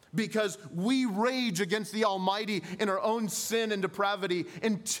 Because we rage against the Almighty in our own sin and depravity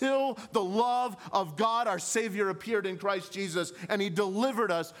until the love of God, our Savior, appeared in Christ Jesus, and He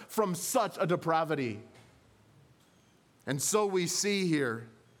delivered us from such a depravity. And so we see here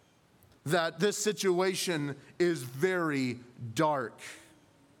that this situation is very dark.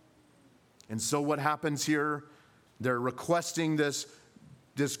 And so what happens here? They're requesting this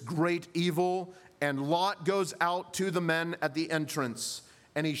great evil, and Lot goes out to the men at the entrance,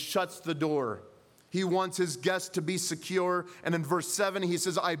 and he shuts the door. He wants his guests to be secure. And in verse 7, he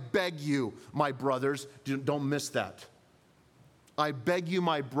says, I beg you, my brothers. Don't miss that. I beg you,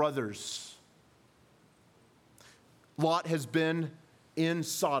 my brothers. Lot has been in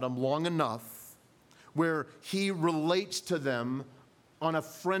Sodom long enough where he relates to them on a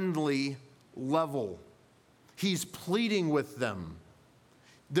friendly level. He's pleading with them.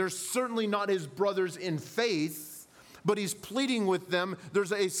 They're certainly not his brothers in faith, but he's pleading with them.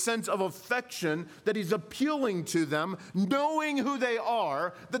 There's a sense of affection that he's appealing to them, knowing who they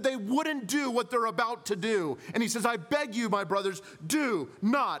are, that they wouldn't do what they're about to do. And he says, I beg you, my brothers, do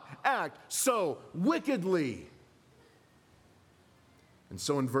not act so wickedly. And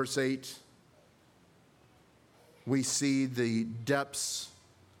so in verse 8, we see the depths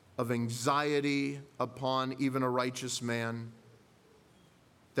of anxiety upon even a righteous man,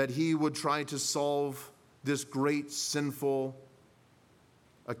 that he would try to solve this great sinful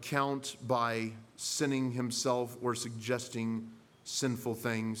account by sinning himself or suggesting sinful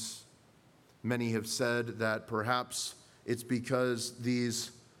things. Many have said that perhaps it's because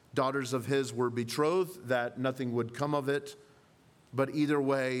these daughters of his were betrothed that nothing would come of it. But either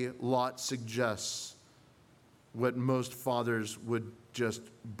way, Lot suggests what most fathers would just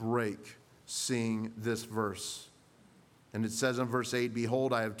break seeing this verse. And it says in verse 8,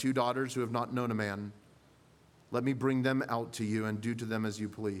 behold, I have 2 daughters who have not known a man. Let me bring them out to you and do to them as you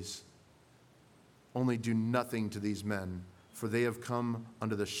please. Only do nothing to these men, for they have come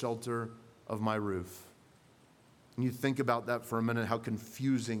under the shelter of my roof. And you think about that for a minute, how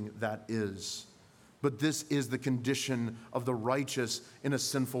confusing that is. But this is the condition of the righteous in a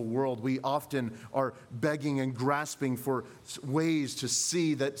sinful world. We often are begging and grasping for ways to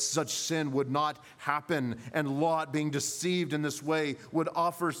see that such sin would not happen. And Lot, being deceived in this way, would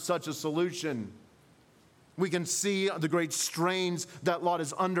offer such a solution. We can see the great strains that Lot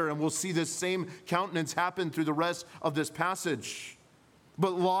is under, and we'll see this same countenance happen through the rest of this passage.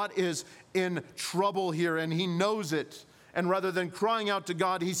 But Lot is in trouble here, and he knows it. And rather than crying out to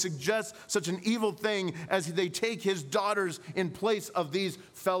God, he suggests such an evil thing as they take his daughters in place of these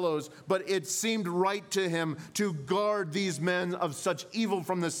fellows. But it seemed right to him to guard these men of such evil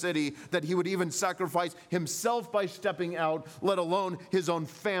from the city that he would even sacrifice himself by stepping out, let alone his own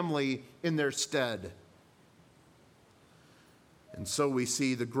family in their stead. And so we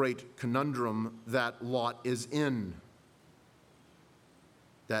see the great conundrum that Lot is in.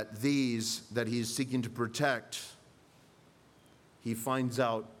 That these that he's seeking to protect, he finds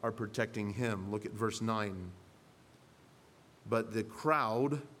out are protecting him. Look at verse 9. But the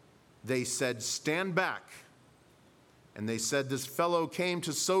crowd, they said, stand back. And they said, this fellow came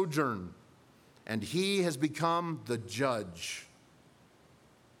to sojourn, and he has become the judge.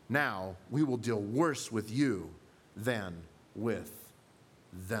 Now we will deal worse with you than with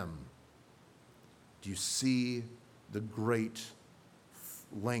them. Do you see the great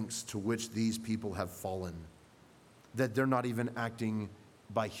lengths to which these people have fallen? That they're not even acting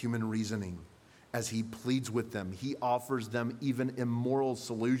by human reasoning. As he pleads with them, he offers them even immoral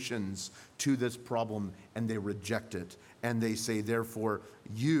solutions to this problem, and they reject it. And they say, therefore,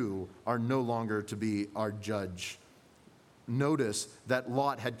 you are no longer to be our judge. Notice that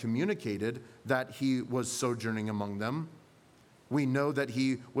Lot had communicated that he was sojourning among them. We know that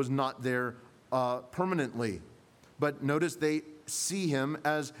he was not there permanently. But notice they see him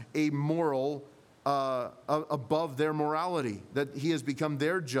as a moral above their morality, that he has become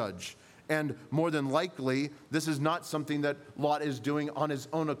their judge. And more than likely, this is not something that Lot is doing on his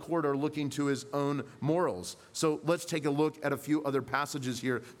own accord or looking to his own morals. So let's take a look at a few other passages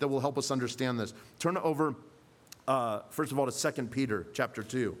here that will help us understand this. Turn over first of all, to 2 Peter chapter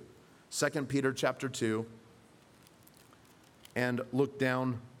 2. 2 Peter chapter 2, and look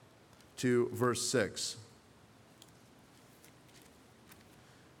down to verse 6.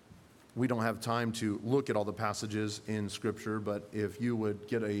 We don't have time to look at all the passages in Scripture, but if you would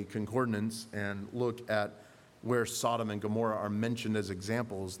get a concordance and look at where Sodom and Gomorrah are mentioned as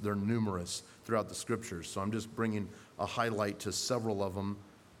examples, they're numerous throughout the Scriptures. So I'm just bringing a highlight to several of them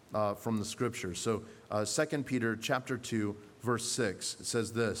from the Scriptures. So 2 Peter chapter 2, verse 6, it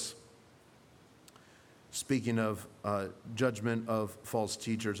says this. Speaking of judgment of false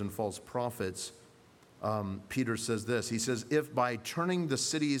teachers and false prophets, Peter says this. He says, if by turning the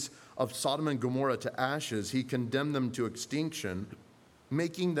cities of Sodom and Gomorrah to ashes, he condemned them to extinction,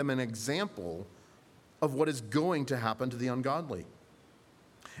 making them an example of what is going to happen to the ungodly.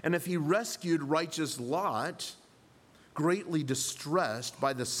 And if he rescued righteous Lot, greatly distressed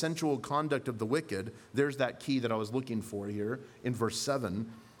by the sensual conduct of the wicked, there's that key that I was looking for here in verse 7,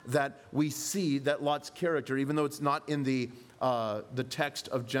 that we see that Lot's character, even though it's not in the text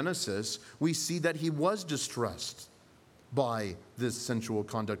of Genesis, we see that he was distressed by this sensual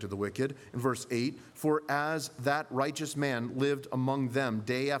conduct of the wicked. In verse 8, for as that righteous man lived among them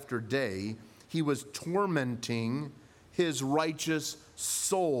day after day, he was tormenting his righteous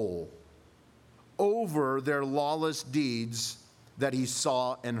soul over their lawless deeds that he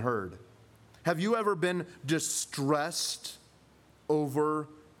saw and heard. Have you ever been distressed over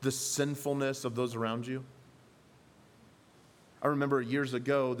the sinfulness of those around you? I remember years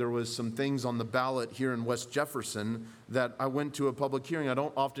ago, there was some things on the ballot here in West Jefferson that I went to a public hearing. I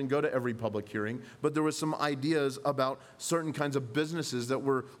don't often go to every public hearing, but there was some ideas about certain kinds of businesses that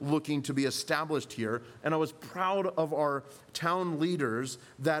were looking to be established here. And I was proud of our town leaders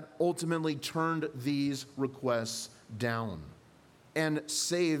that ultimately turned these requests down and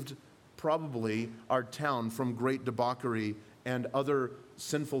saved probably our town from great debauchery and other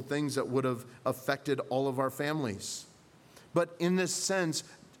sinful things that would have affected all of our families. But in this sense,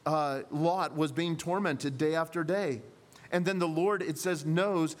 Lot was being tormented day after day. And then the Lord, it says,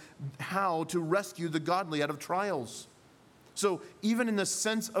 knows how to rescue the godly out of trials. So even in the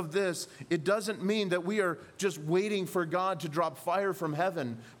sense of this, it doesn't mean that we are just waiting for God to drop fire from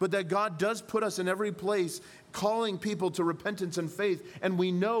heaven, but that God does put us in every place, calling people to repentance and faith. And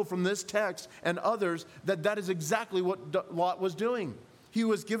we know from this text and others that that is exactly what Lot was doing. He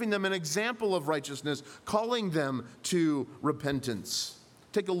was giving them an example of righteousness, calling them to repentance.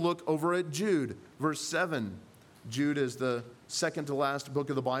 Take a look over at Jude, verse 7. Jude is the second to last book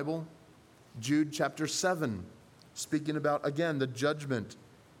of the Bible. Jude chapter 7, speaking about, again, the judgment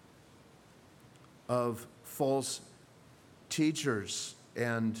of false teachers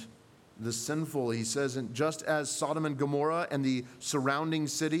and the sinful. He says, and just as Sodom and Gomorrah and the surrounding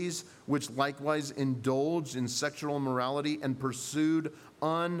cities, which likewise indulged in sexual immorality and pursued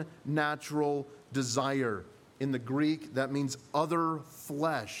unnatural desire. In the Greek, that means other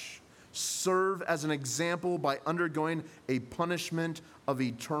flesh. Serve as an example by undergoing a punishment of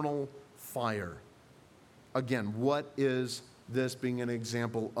eternal fire. Again, what is this being an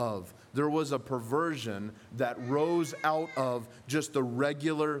example of? There was a perversion that rose out of just the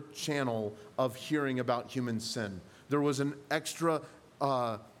regular channel of hearing about human sin. There was an extra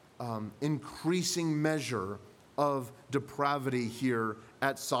increasing measure of depravity here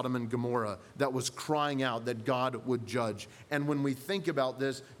at Sodom and Gomorrah that was crying out that God would judge. And when we think about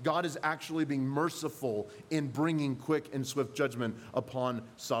this, God is actually being merciful in bringing quick and swift judgment upon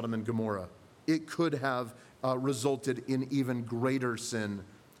Sodom and Gomorrah. It could have resulted in even greater sin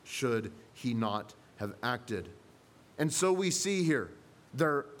should he not have acted. And so we see here,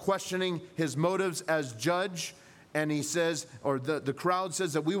 they're questioning his motives as judge, and he says, or the crowd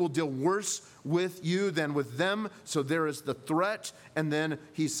says that we will deal worse with you than with them. So there is the threat. And then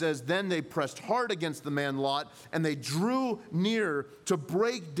he says, then they pressed hard against the man Lot, and they drew near to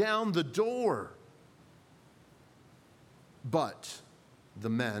break down the door. But the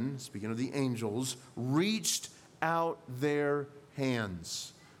men, speaking of the angels, reached out their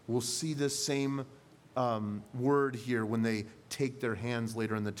hands. We'll see this same word here when they take their hands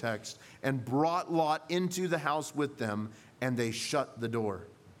later in the text, and brought Lot into the house with them, and they shut the door.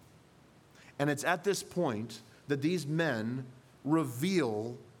 And it's at this point that these men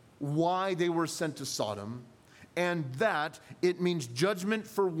reveal why they were sent to Sodom, and that it means judgment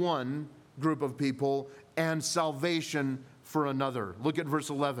for one group of people and salvation for another. Look at verse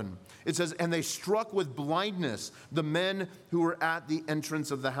 11. It says, and they struck with blindness the men who were at the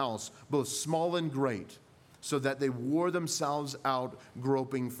entrance of the house, both small and great, so that they wore themselves out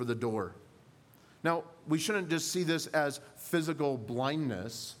groping for the door. Now, we shouldn't just see this as physical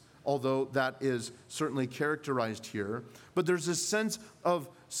blindness. although that is certainly characterized here. But there's a sense of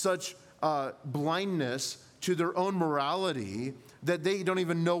such blindness to their own morality that they don't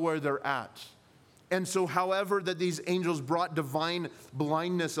even know where they're at. And so, however that these angels brought divine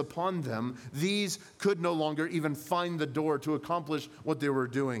blindness upon them, these could no longer even find the door to accomplish what they were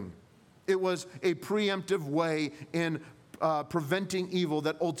doing. It was a preemptive way in preventing evil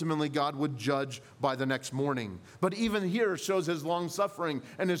that ultimately God would judge by the next morning. But even here shows his long suffering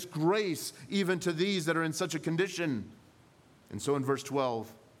and his grace even to these that are in such a condition. And so in verse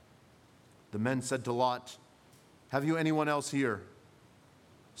 12, the men said to Lot, "Have you anyone else here?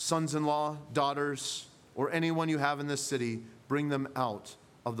 Sons-in-law, daughters, or anyone you have in this city, bring them out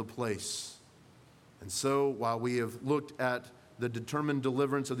of the place." And so while we have looked at the determined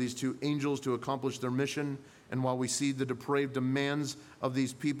deliverance of these two angels to accomplish their mission, and while we see the depraved demands of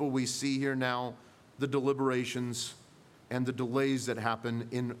these people, we see here now the deliberations and the delays that happen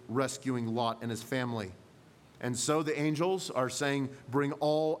in rescuing Lot and his family. And so the angels are saying, "Bring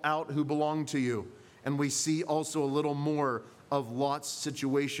all out who belong to you." And we see also a little more of Lot's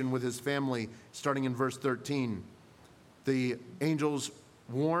situation with his family, starting in verse 13. The angels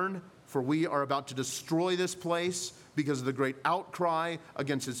warn, "For we are about to destroy this place because the great outcry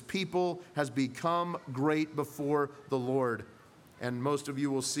against his people has become great before the Lord." And most of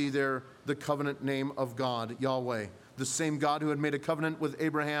you will see there the covenant name of God, Yahweh. The same God who had made a covenant with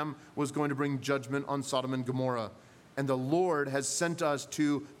Abraham was going to bring judgment on Sodom and Gomorrah. And the Lord has sent us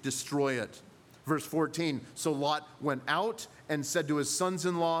to destroy it. Verse 14, "So Lot went out and said to his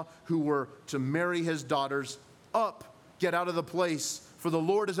sons-in-law who were to marry his daughters, 'Up, get out of the place, for the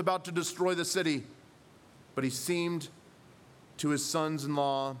Lord is about to destroy the city.' But he seemed to his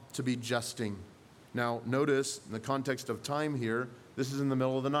sons-in-law to be jesting." Now, notice, in the context of time here, this is in the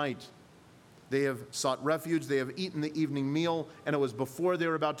middle of the night. They have sought refuge, they have eaten the evening meal, and it was before they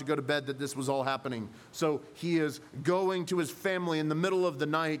were about to go to bed that this was all happening. So he is going to his family in the middle of the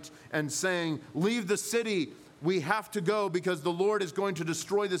night and saying, "Leave the city, we have to go because the Lord is going to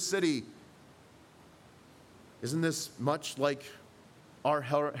destroy the city." Isn't this much like our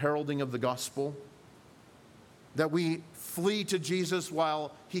heralding of the gospel? That we flee to Jesus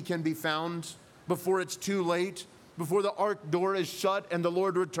while he can be found, before it's too late, before the ark door is shut and the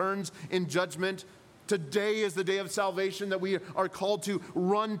Lord returns in judgment. Today is the day of salvation, that we are called to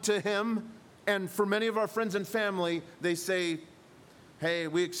run to him. And for many of our friends and family, they say, "Hey,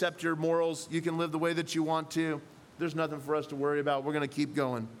 we accept your morals. You can live the way that you want to. There's nothing for us to worry about. We're going to keep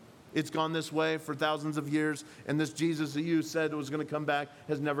going. It's gone this way for thousands of years, and this Jesus that you said was going to come back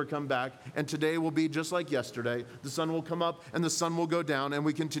has never come back. And today will be just like yesterday. The sun will come up and the sun will go down, and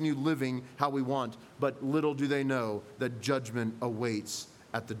we continue living how we want." But little do they know that judgment awaits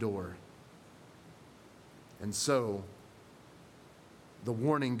at the door. And so the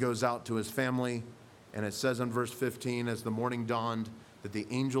warning goes out to his family, and it says in verse 15, as the morning dawned, that the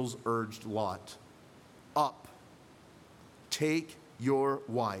angels urged Lot, "Up, take your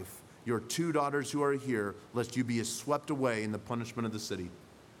wife, your two daughters who are here, lest you be swept away in the punishment of the city."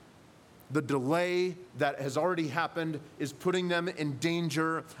 The delay that has already happened is putting them in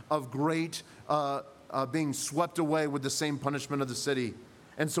danger of great being swept away with the same punishment of the city.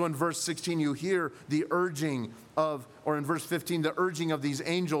 And so in verse 16, you hear the urging of, or in verse 15, the urging of these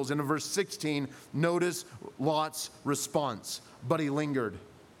angels. And in verse 16, notice Lot's response, "But he lingered."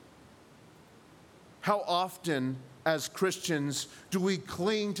 How often as Christians do we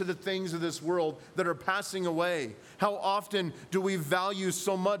cling to the things of this world that are passing away? How often do we value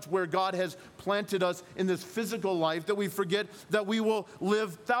so much where God has planted us in this physical life that we forget that we will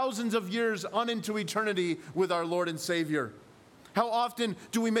live thousands of years on into eternity with our Lord and Savior? How often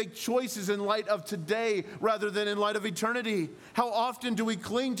do we make choices in light of today rather than in light of eternity? How often do we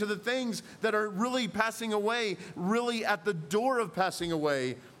cling to the things that are really passing away, really at the door of passing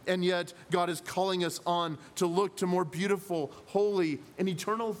away? And yet God is calling us on to look to more beautiful, holy, and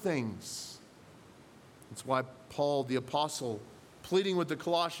eternal things. That's why Paul, the apostle, pleading with the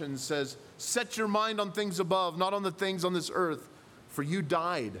Colossians, says, "Set your mind on things above, not on the things on this earth. For you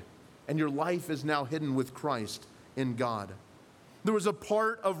died, and your life is now hidden with Christ in God." There was a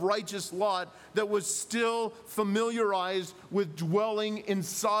part of righteous Lot that was still familiarized with dwelling in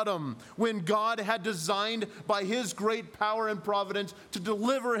Sodom, when God had designed by his great power and providence to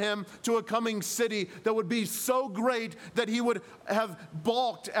deliver him to a coming city that would be so great that he would have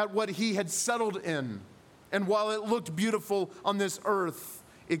balked at what he had settled in. And while it looked beautiful on this earth,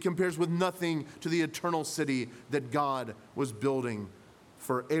 it compares with nothing to the eternal city that God was building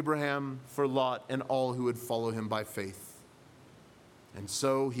for Abraham, for Lot, and all who would follow him by faith. And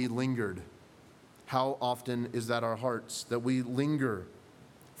so he lingered. How often is that our hearts, that we linger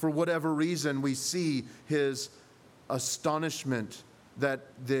For whatever reason, we see his astonishment that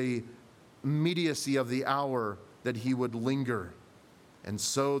the immediacy of the hour that he would linger. And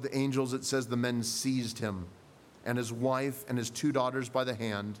so the angels, it says, the men seized him and his wife and his 2 daughters by the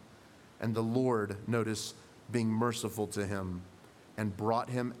hand, and the Lord, notice, being merciful to him, and brought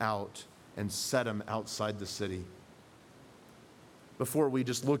him out and set him outside the city. Before we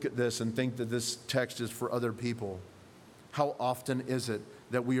just look at this and think that this text is for other people, how often is it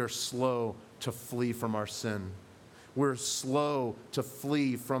that we are slow to flee from our sin? We're slow to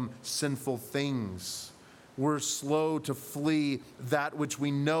flee from sinful things. We're slow to flee that which we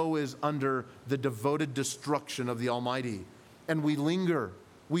know is under the devoted destruction of the Almighty. And we linger.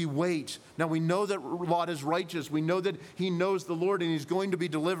 We wait. Now we know that Lot is righteous. We know that he knows the Lord and he's going to be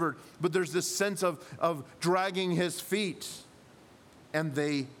delivered. But there's this sense of dragging his feet. And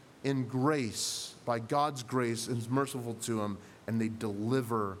they, in grace, by God's grace, is merciful to them, and they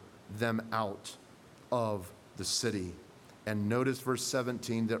deliver them out of the city. And notice verse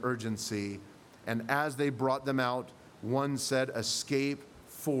 17, the urgency. And as they brought them out, one said, "Escape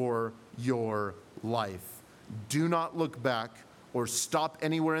for your life. Do not look back or stop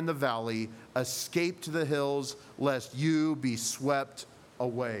anywhere in the valley. Escape to the hills, lest you be swept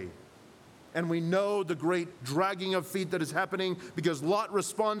away." And we know the great dragging of feet that is happening because Lot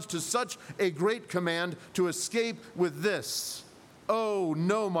responds to such a great command to escape with this: "Oh,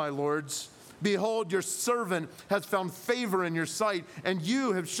 no, my lords. Behold, your servant has found favor in your sight, and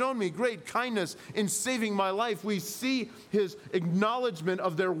you have shown me great kindness in saving my life." We see his acknowledgement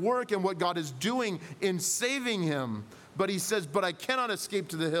of their work and what God is doing in saving him. But he says, "But I cannot escape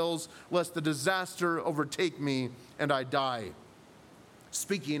to the hills, lest the disaster overtake me and I die."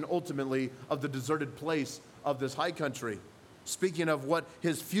 Speaking ultimately of the deserted place of this high country, speaking of what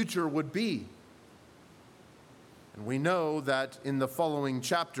his future would be. And we know that in the following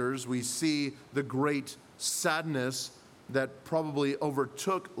chapters, we see the great sadness that probably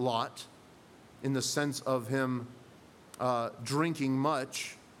overtook Lot in the sense of him drinking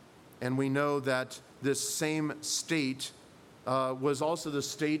much. And we know that this same state was also the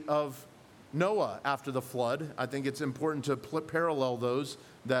state of Noah after the flood. I think it's important to parallel those,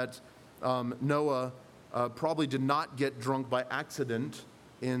 that Noah probably did not get drunk by accident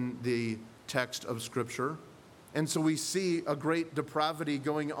in the text of Scripture. And so we see a great depravity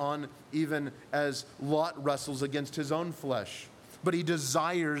going on even as Lot wrestles against his own flesh. But he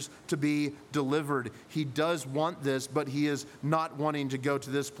desires to be delivered. He does want this, but he is not wanting to go to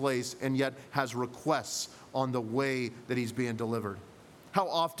this place, and yet has requests on the way that he's being delivered. How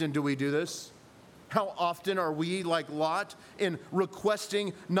often do we do this? How often are we like Lot in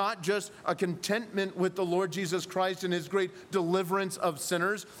requesting not just a contentment with the Lord Jesus Christ and his great deliverance of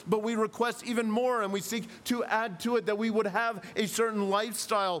sinners, but we request even more, and we seek to add to it that we would have a certain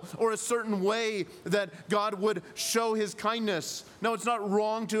lifestyle or a certain way that God would show his kindness. Now, it's not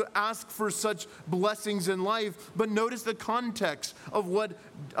wrong to ask for such blessings in life, but notice the context of what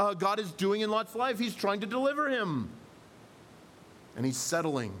God is doing in Lot's life. He's trying to deliver him, and he's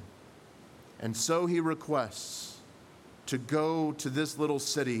settling. And so he requests to go to this little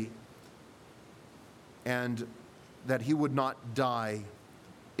city, and that he would not die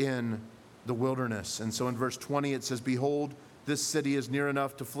in the wilderness. And so in verse 20 it says, "Behold, this city is near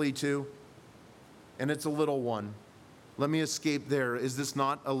enough to flee to, and it's a little one. Let me escape there. Is this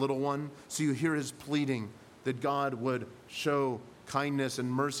not a little one?" So you hear his pleading that God would show kindness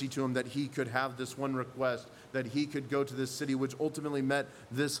and mercy to him, that he could have this one request, that he could go to this city, which ultimately meant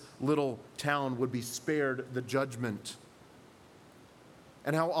this little town would be spared the judgment.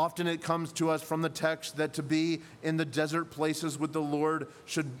 And how often it comes to us from the text that to be in the desert places with the Lord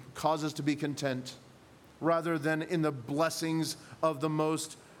should cause us to be content, rather than in the blessings of the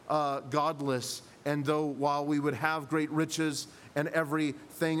most godless. And though while we would have great riches and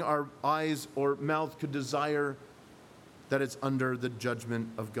everything our eyes or mouth could desire, that it's under the judgment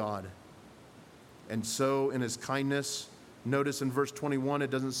of God. And so in his kindness, notice in verse 21,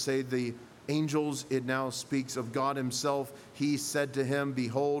 it doesn't say the angels, it now speaks of God himself. He said to him,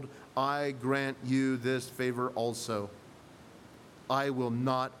 "Behold, I grant you this favor also. I will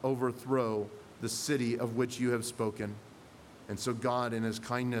not overthrow the city of which you have spoken." And so God in his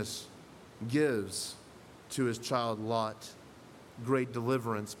kindness gives to his child Lot great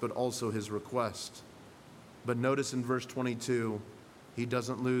deliverance, but also his request. But notice in verse 22, he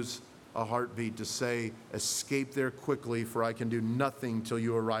doesn't lose a heartbeat to say, "Escape there quickly, for I can do nothing till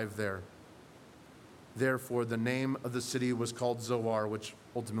you arrive there." Therefore, the name of the city was called Zoar, which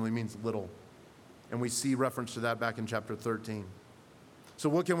ultimately means little. And we see reference to that back in chapter 13. So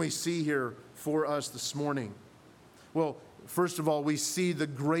what can we see here for us this morning? Well, First of all, we see the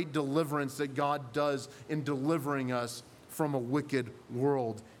great deliverance that God does in delivering us from a wicked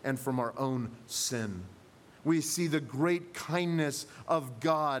world and from our own sin. We see the great kindness of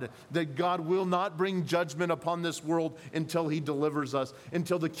God, that God will not bring judgment upon this world until he delivers us,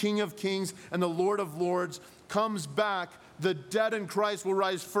 until the King of Kings and the Lord of Lords comes back. The dead in Christ will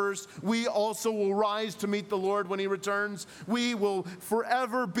rise first. We also will rise to meet the Lord when he returns. We will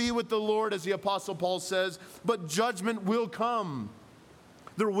forever be with the Lord, as the Apostle Paul says, but judgment will come.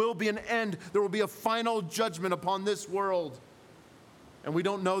 There will be an end. There will be a final judgment upon this world. And we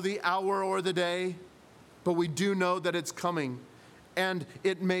don't know the hour or the day, but we do know that it's coming. And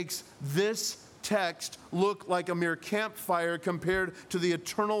it makes this text look like a mere campfire compared to the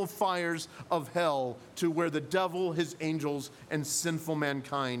eternal fires of hell, to where the devil, his angels, and sinful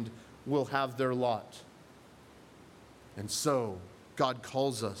mankind will have their lot. And so, God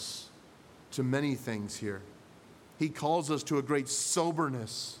calls us to many things here. He calls us to a great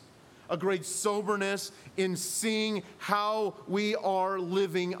soberness in seeing how we are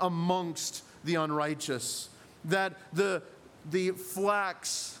living amongst the unrighteous, that the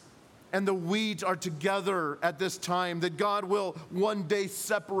flax and the wheat are together at this time, that God will one day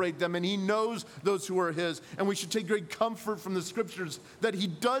separate them, and he knows those who are his. And we should take great comfort from the scriptures that he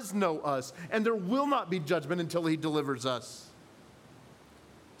does know us, and there will not be judgment until he delivers us.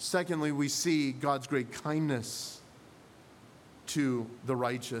 Secondly, we see God's great kindness to the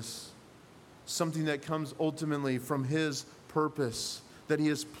righteous, something that comes ultimately from his purpose, that he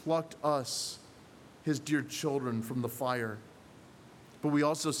has plucked us, his dear children, from the fire. But we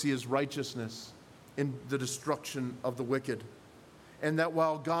also see his righteousness in the destruction of the wicked. And that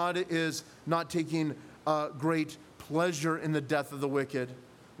while God is not taking great pleasure in the death of the wicked,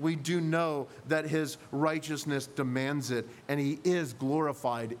 we do know that his righteousness demands it, and he is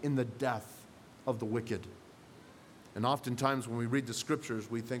glorified in the death of the wicked. And oftentimes when we read the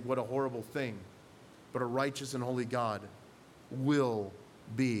scriptures, we think, what a horrible thing. But a righteous and holy God will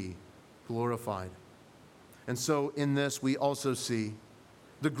be glorified. And so in this, we also see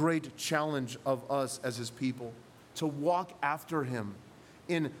the great challenge of us as his people to walk after him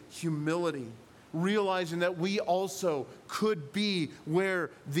in humility, realizing that we also could be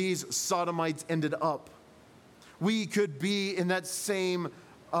where these Sodomites ended up. We could be in that same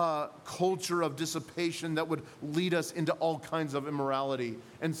culture of dissipation that would lead us into all kinds of immorality.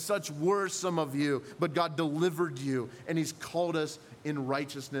 And such were some of you, but God delivered you, and he's called us in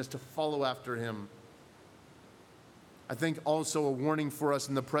righteousness to follow after him. I think also a warning for us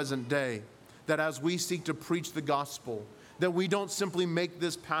in the present day, that as we seek to preach the gospel, that we don't simply make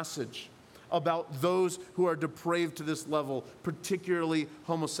this passage about those who are depraved to this level, particularly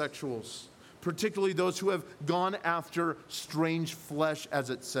homosexuals, particularly those who have gone after strange flesh, as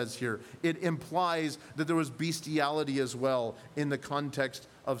it says here. It implies that there was bestiality as well in the context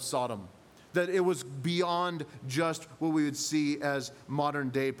of Sodom, that it was beyond just what we would see as modern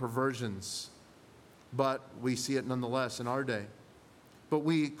day perversions. But we see it nonetheless in our day. But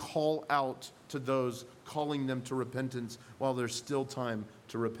we call out to those, calling them to repentance while there's still time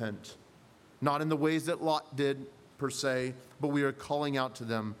to repent. Not in the ways that Lot did per se, but we are calling out to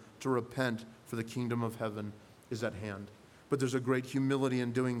them to repent, for the kingdom of heaven is at hand. But there's a great humility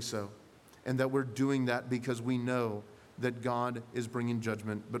in doing so, and that we're doing that because we know that God is bringing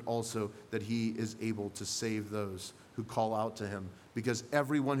judgment, but also that he is able to save those who call out to him, because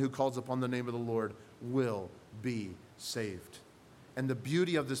everyone who calls upon the name of the Lord will be saved. And the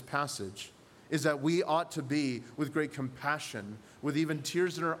beauty of this passage is that we ought to be, with great compassion, with even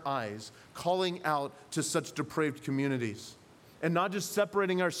tears in our eyes, calling out to such depraved communities. And not just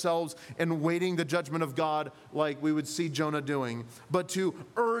separating ourselves and waiting the judgment of God like we would see Jonah doing, but to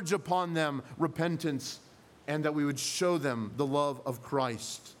urge upon them repentance, and that we would show them the love of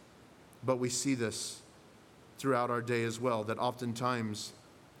Christ. But we see this throughout our day as well, that oftentimes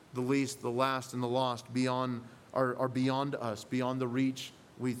the least, the last, and the lost are beyond us, beyond the reach,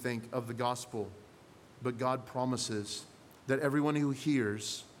 we think, of the gospel. But God promises that everyone who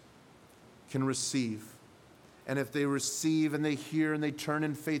hears can receive. And if they receive and they hear and they turn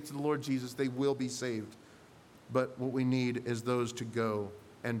in faith to the Lord Jesus, they will be saved. But what we need is those to go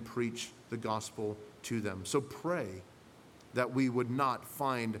and preach the gospel to them. So pray that we would not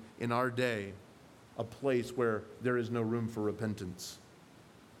find in our day a place where there is no room for repentance.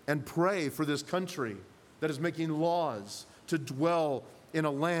 And pray for this country that is making laws to dwell in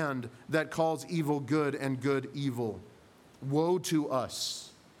a land that calls evil good and good evil. Woe to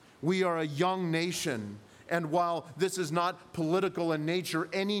us. We are a young nation, and while this is not political in nature,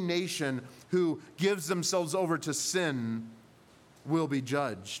 any nation who gives themselves over to sin will be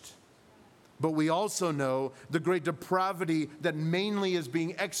judged. But we also know the great depravity that mainly is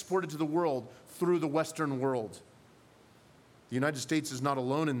being exported to the world through the Western world. The United States is not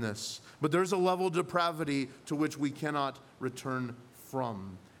alone in this, but there's a level of depravity to which we cannot return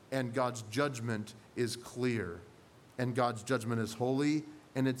from. And God's judgment is clear. And God's judgment is holy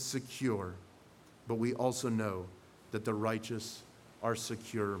and it's secure. But we also know that the righteous are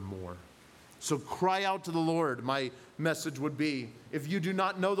secure more. So cry out to the Lord, my message would be. If you do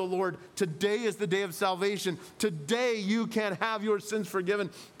not know the Lord, today is the day of salvation. Today you can have your sins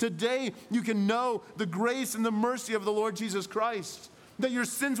forgiven. Today you can know the grace and the mercy of the Lord Jesus Christ. That your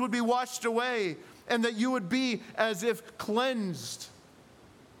sins would be washed away and that you would be as if cleansed.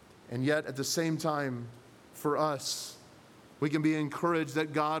 And yet at the same time, for us, we can be encouraged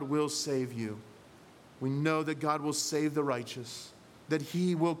that God will save you. We know that God will save the righteous, that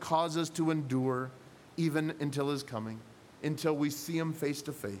He will cause us to endure even until His coming, until we see Him face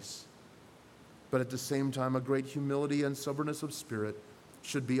to face. But at the same time, a great humility and soberness of spirit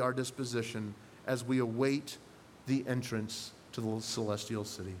should be our disposition as we await the entrance to the celestial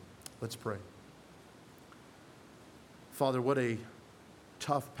city. Let's pray. Father, what a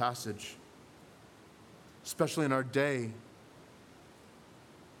tough passage, especially in our day.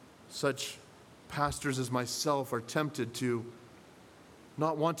 Such pastors as myself are tempted to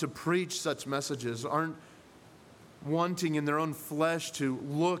not want to preach such messages, aren't wanting in their own flesh to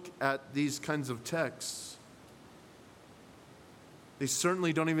look at these kinds of texts. They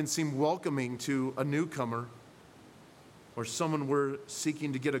certainly don't even seem welcoming to a newcomer or someone we're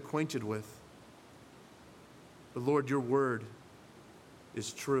seeking to get acquainted with. But Lord, your word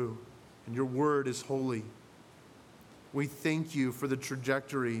is true and your word is holy. We thank you for the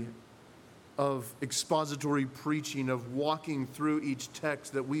trajectory of expository preaching, of walking through each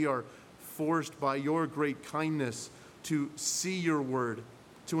text, that we are forced by your great kindness to see your word,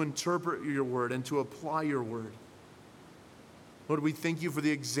 to interpret your word, and to apply your word. Lord, we thank you for the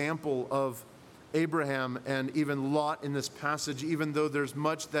example of Abraham and even Lot in this passage, even though there's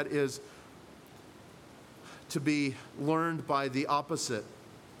much that is to be learned by the opposite.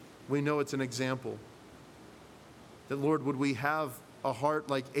 We know it's an example. That, Lord, would we have a heart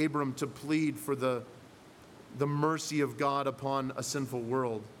like Abram to plead for the mercy of God upon a sinful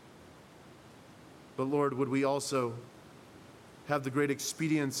world. But Lord, would we also have the great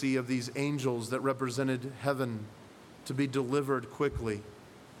expediency of these angels that represented heaven to be delivered quickly,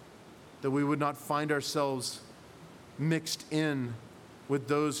 that we would not find ourselves mixed in with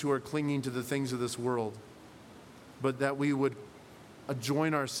those who are clinging to the things of this world, but that we would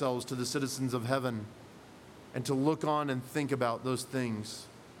join ourselves to the citizens of heaven and to look on and think about those things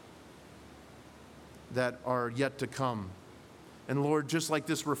that are yet to come. And Lord, just like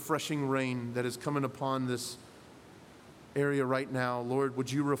this refreshing rain that is coming upon this area right now, Lord,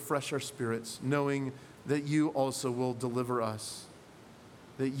 would you refresh our spirits, knowing that you also will deliver us,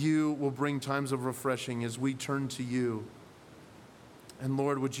 that you will bring times of refreshing as we turn to you. And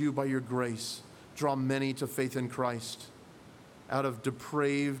Lord, would you, by your grace, draw many to faith in Christ out of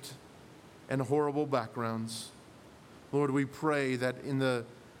depraved and horrible backgrounds. Lord, we pray that in the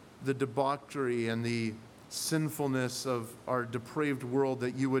debauchery and the sinfulness of our depraved world,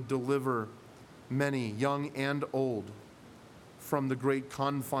 that you would deliver many, young and old, from the great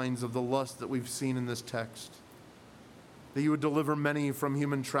confines of the lust that we've seen in this text. That you would deliver many from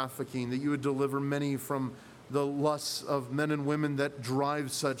human trafficking, that you would deliver many from the lusts of men and women that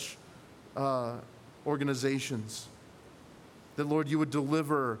drive such organizations. That, Lord, you would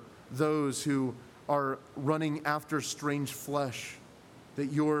deliver those who are running after strange flesh, that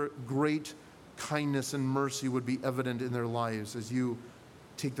your great kindness and mercy would be evident in their lives as you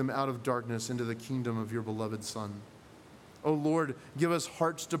take them out of darkness into the kingdom of your beloved Son. Oh Lord, give us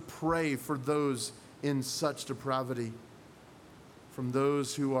hearts to pray for those in such depravity, from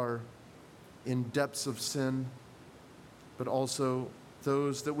those who are in depths of sin, but also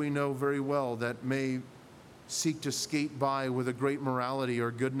those that we know very well that may seek to skate by with a great morality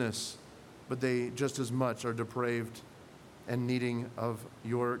or goodness, but they just as much are depraved and needing of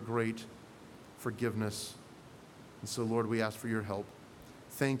your great forgiveness. And so, Lord, we ask for your help.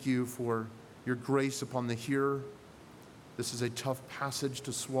 Thank you for your grace upon the hearer. This is a tough passage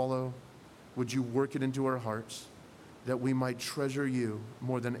to swallow. Would you work it into our hearts that we might treasure you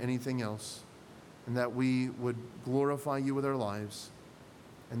more than anything else, and that we would glorify you with our lives,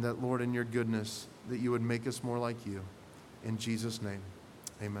 and that, Lord, in your goodness, that you would make us more like you. In Jesus' name,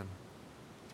 amen.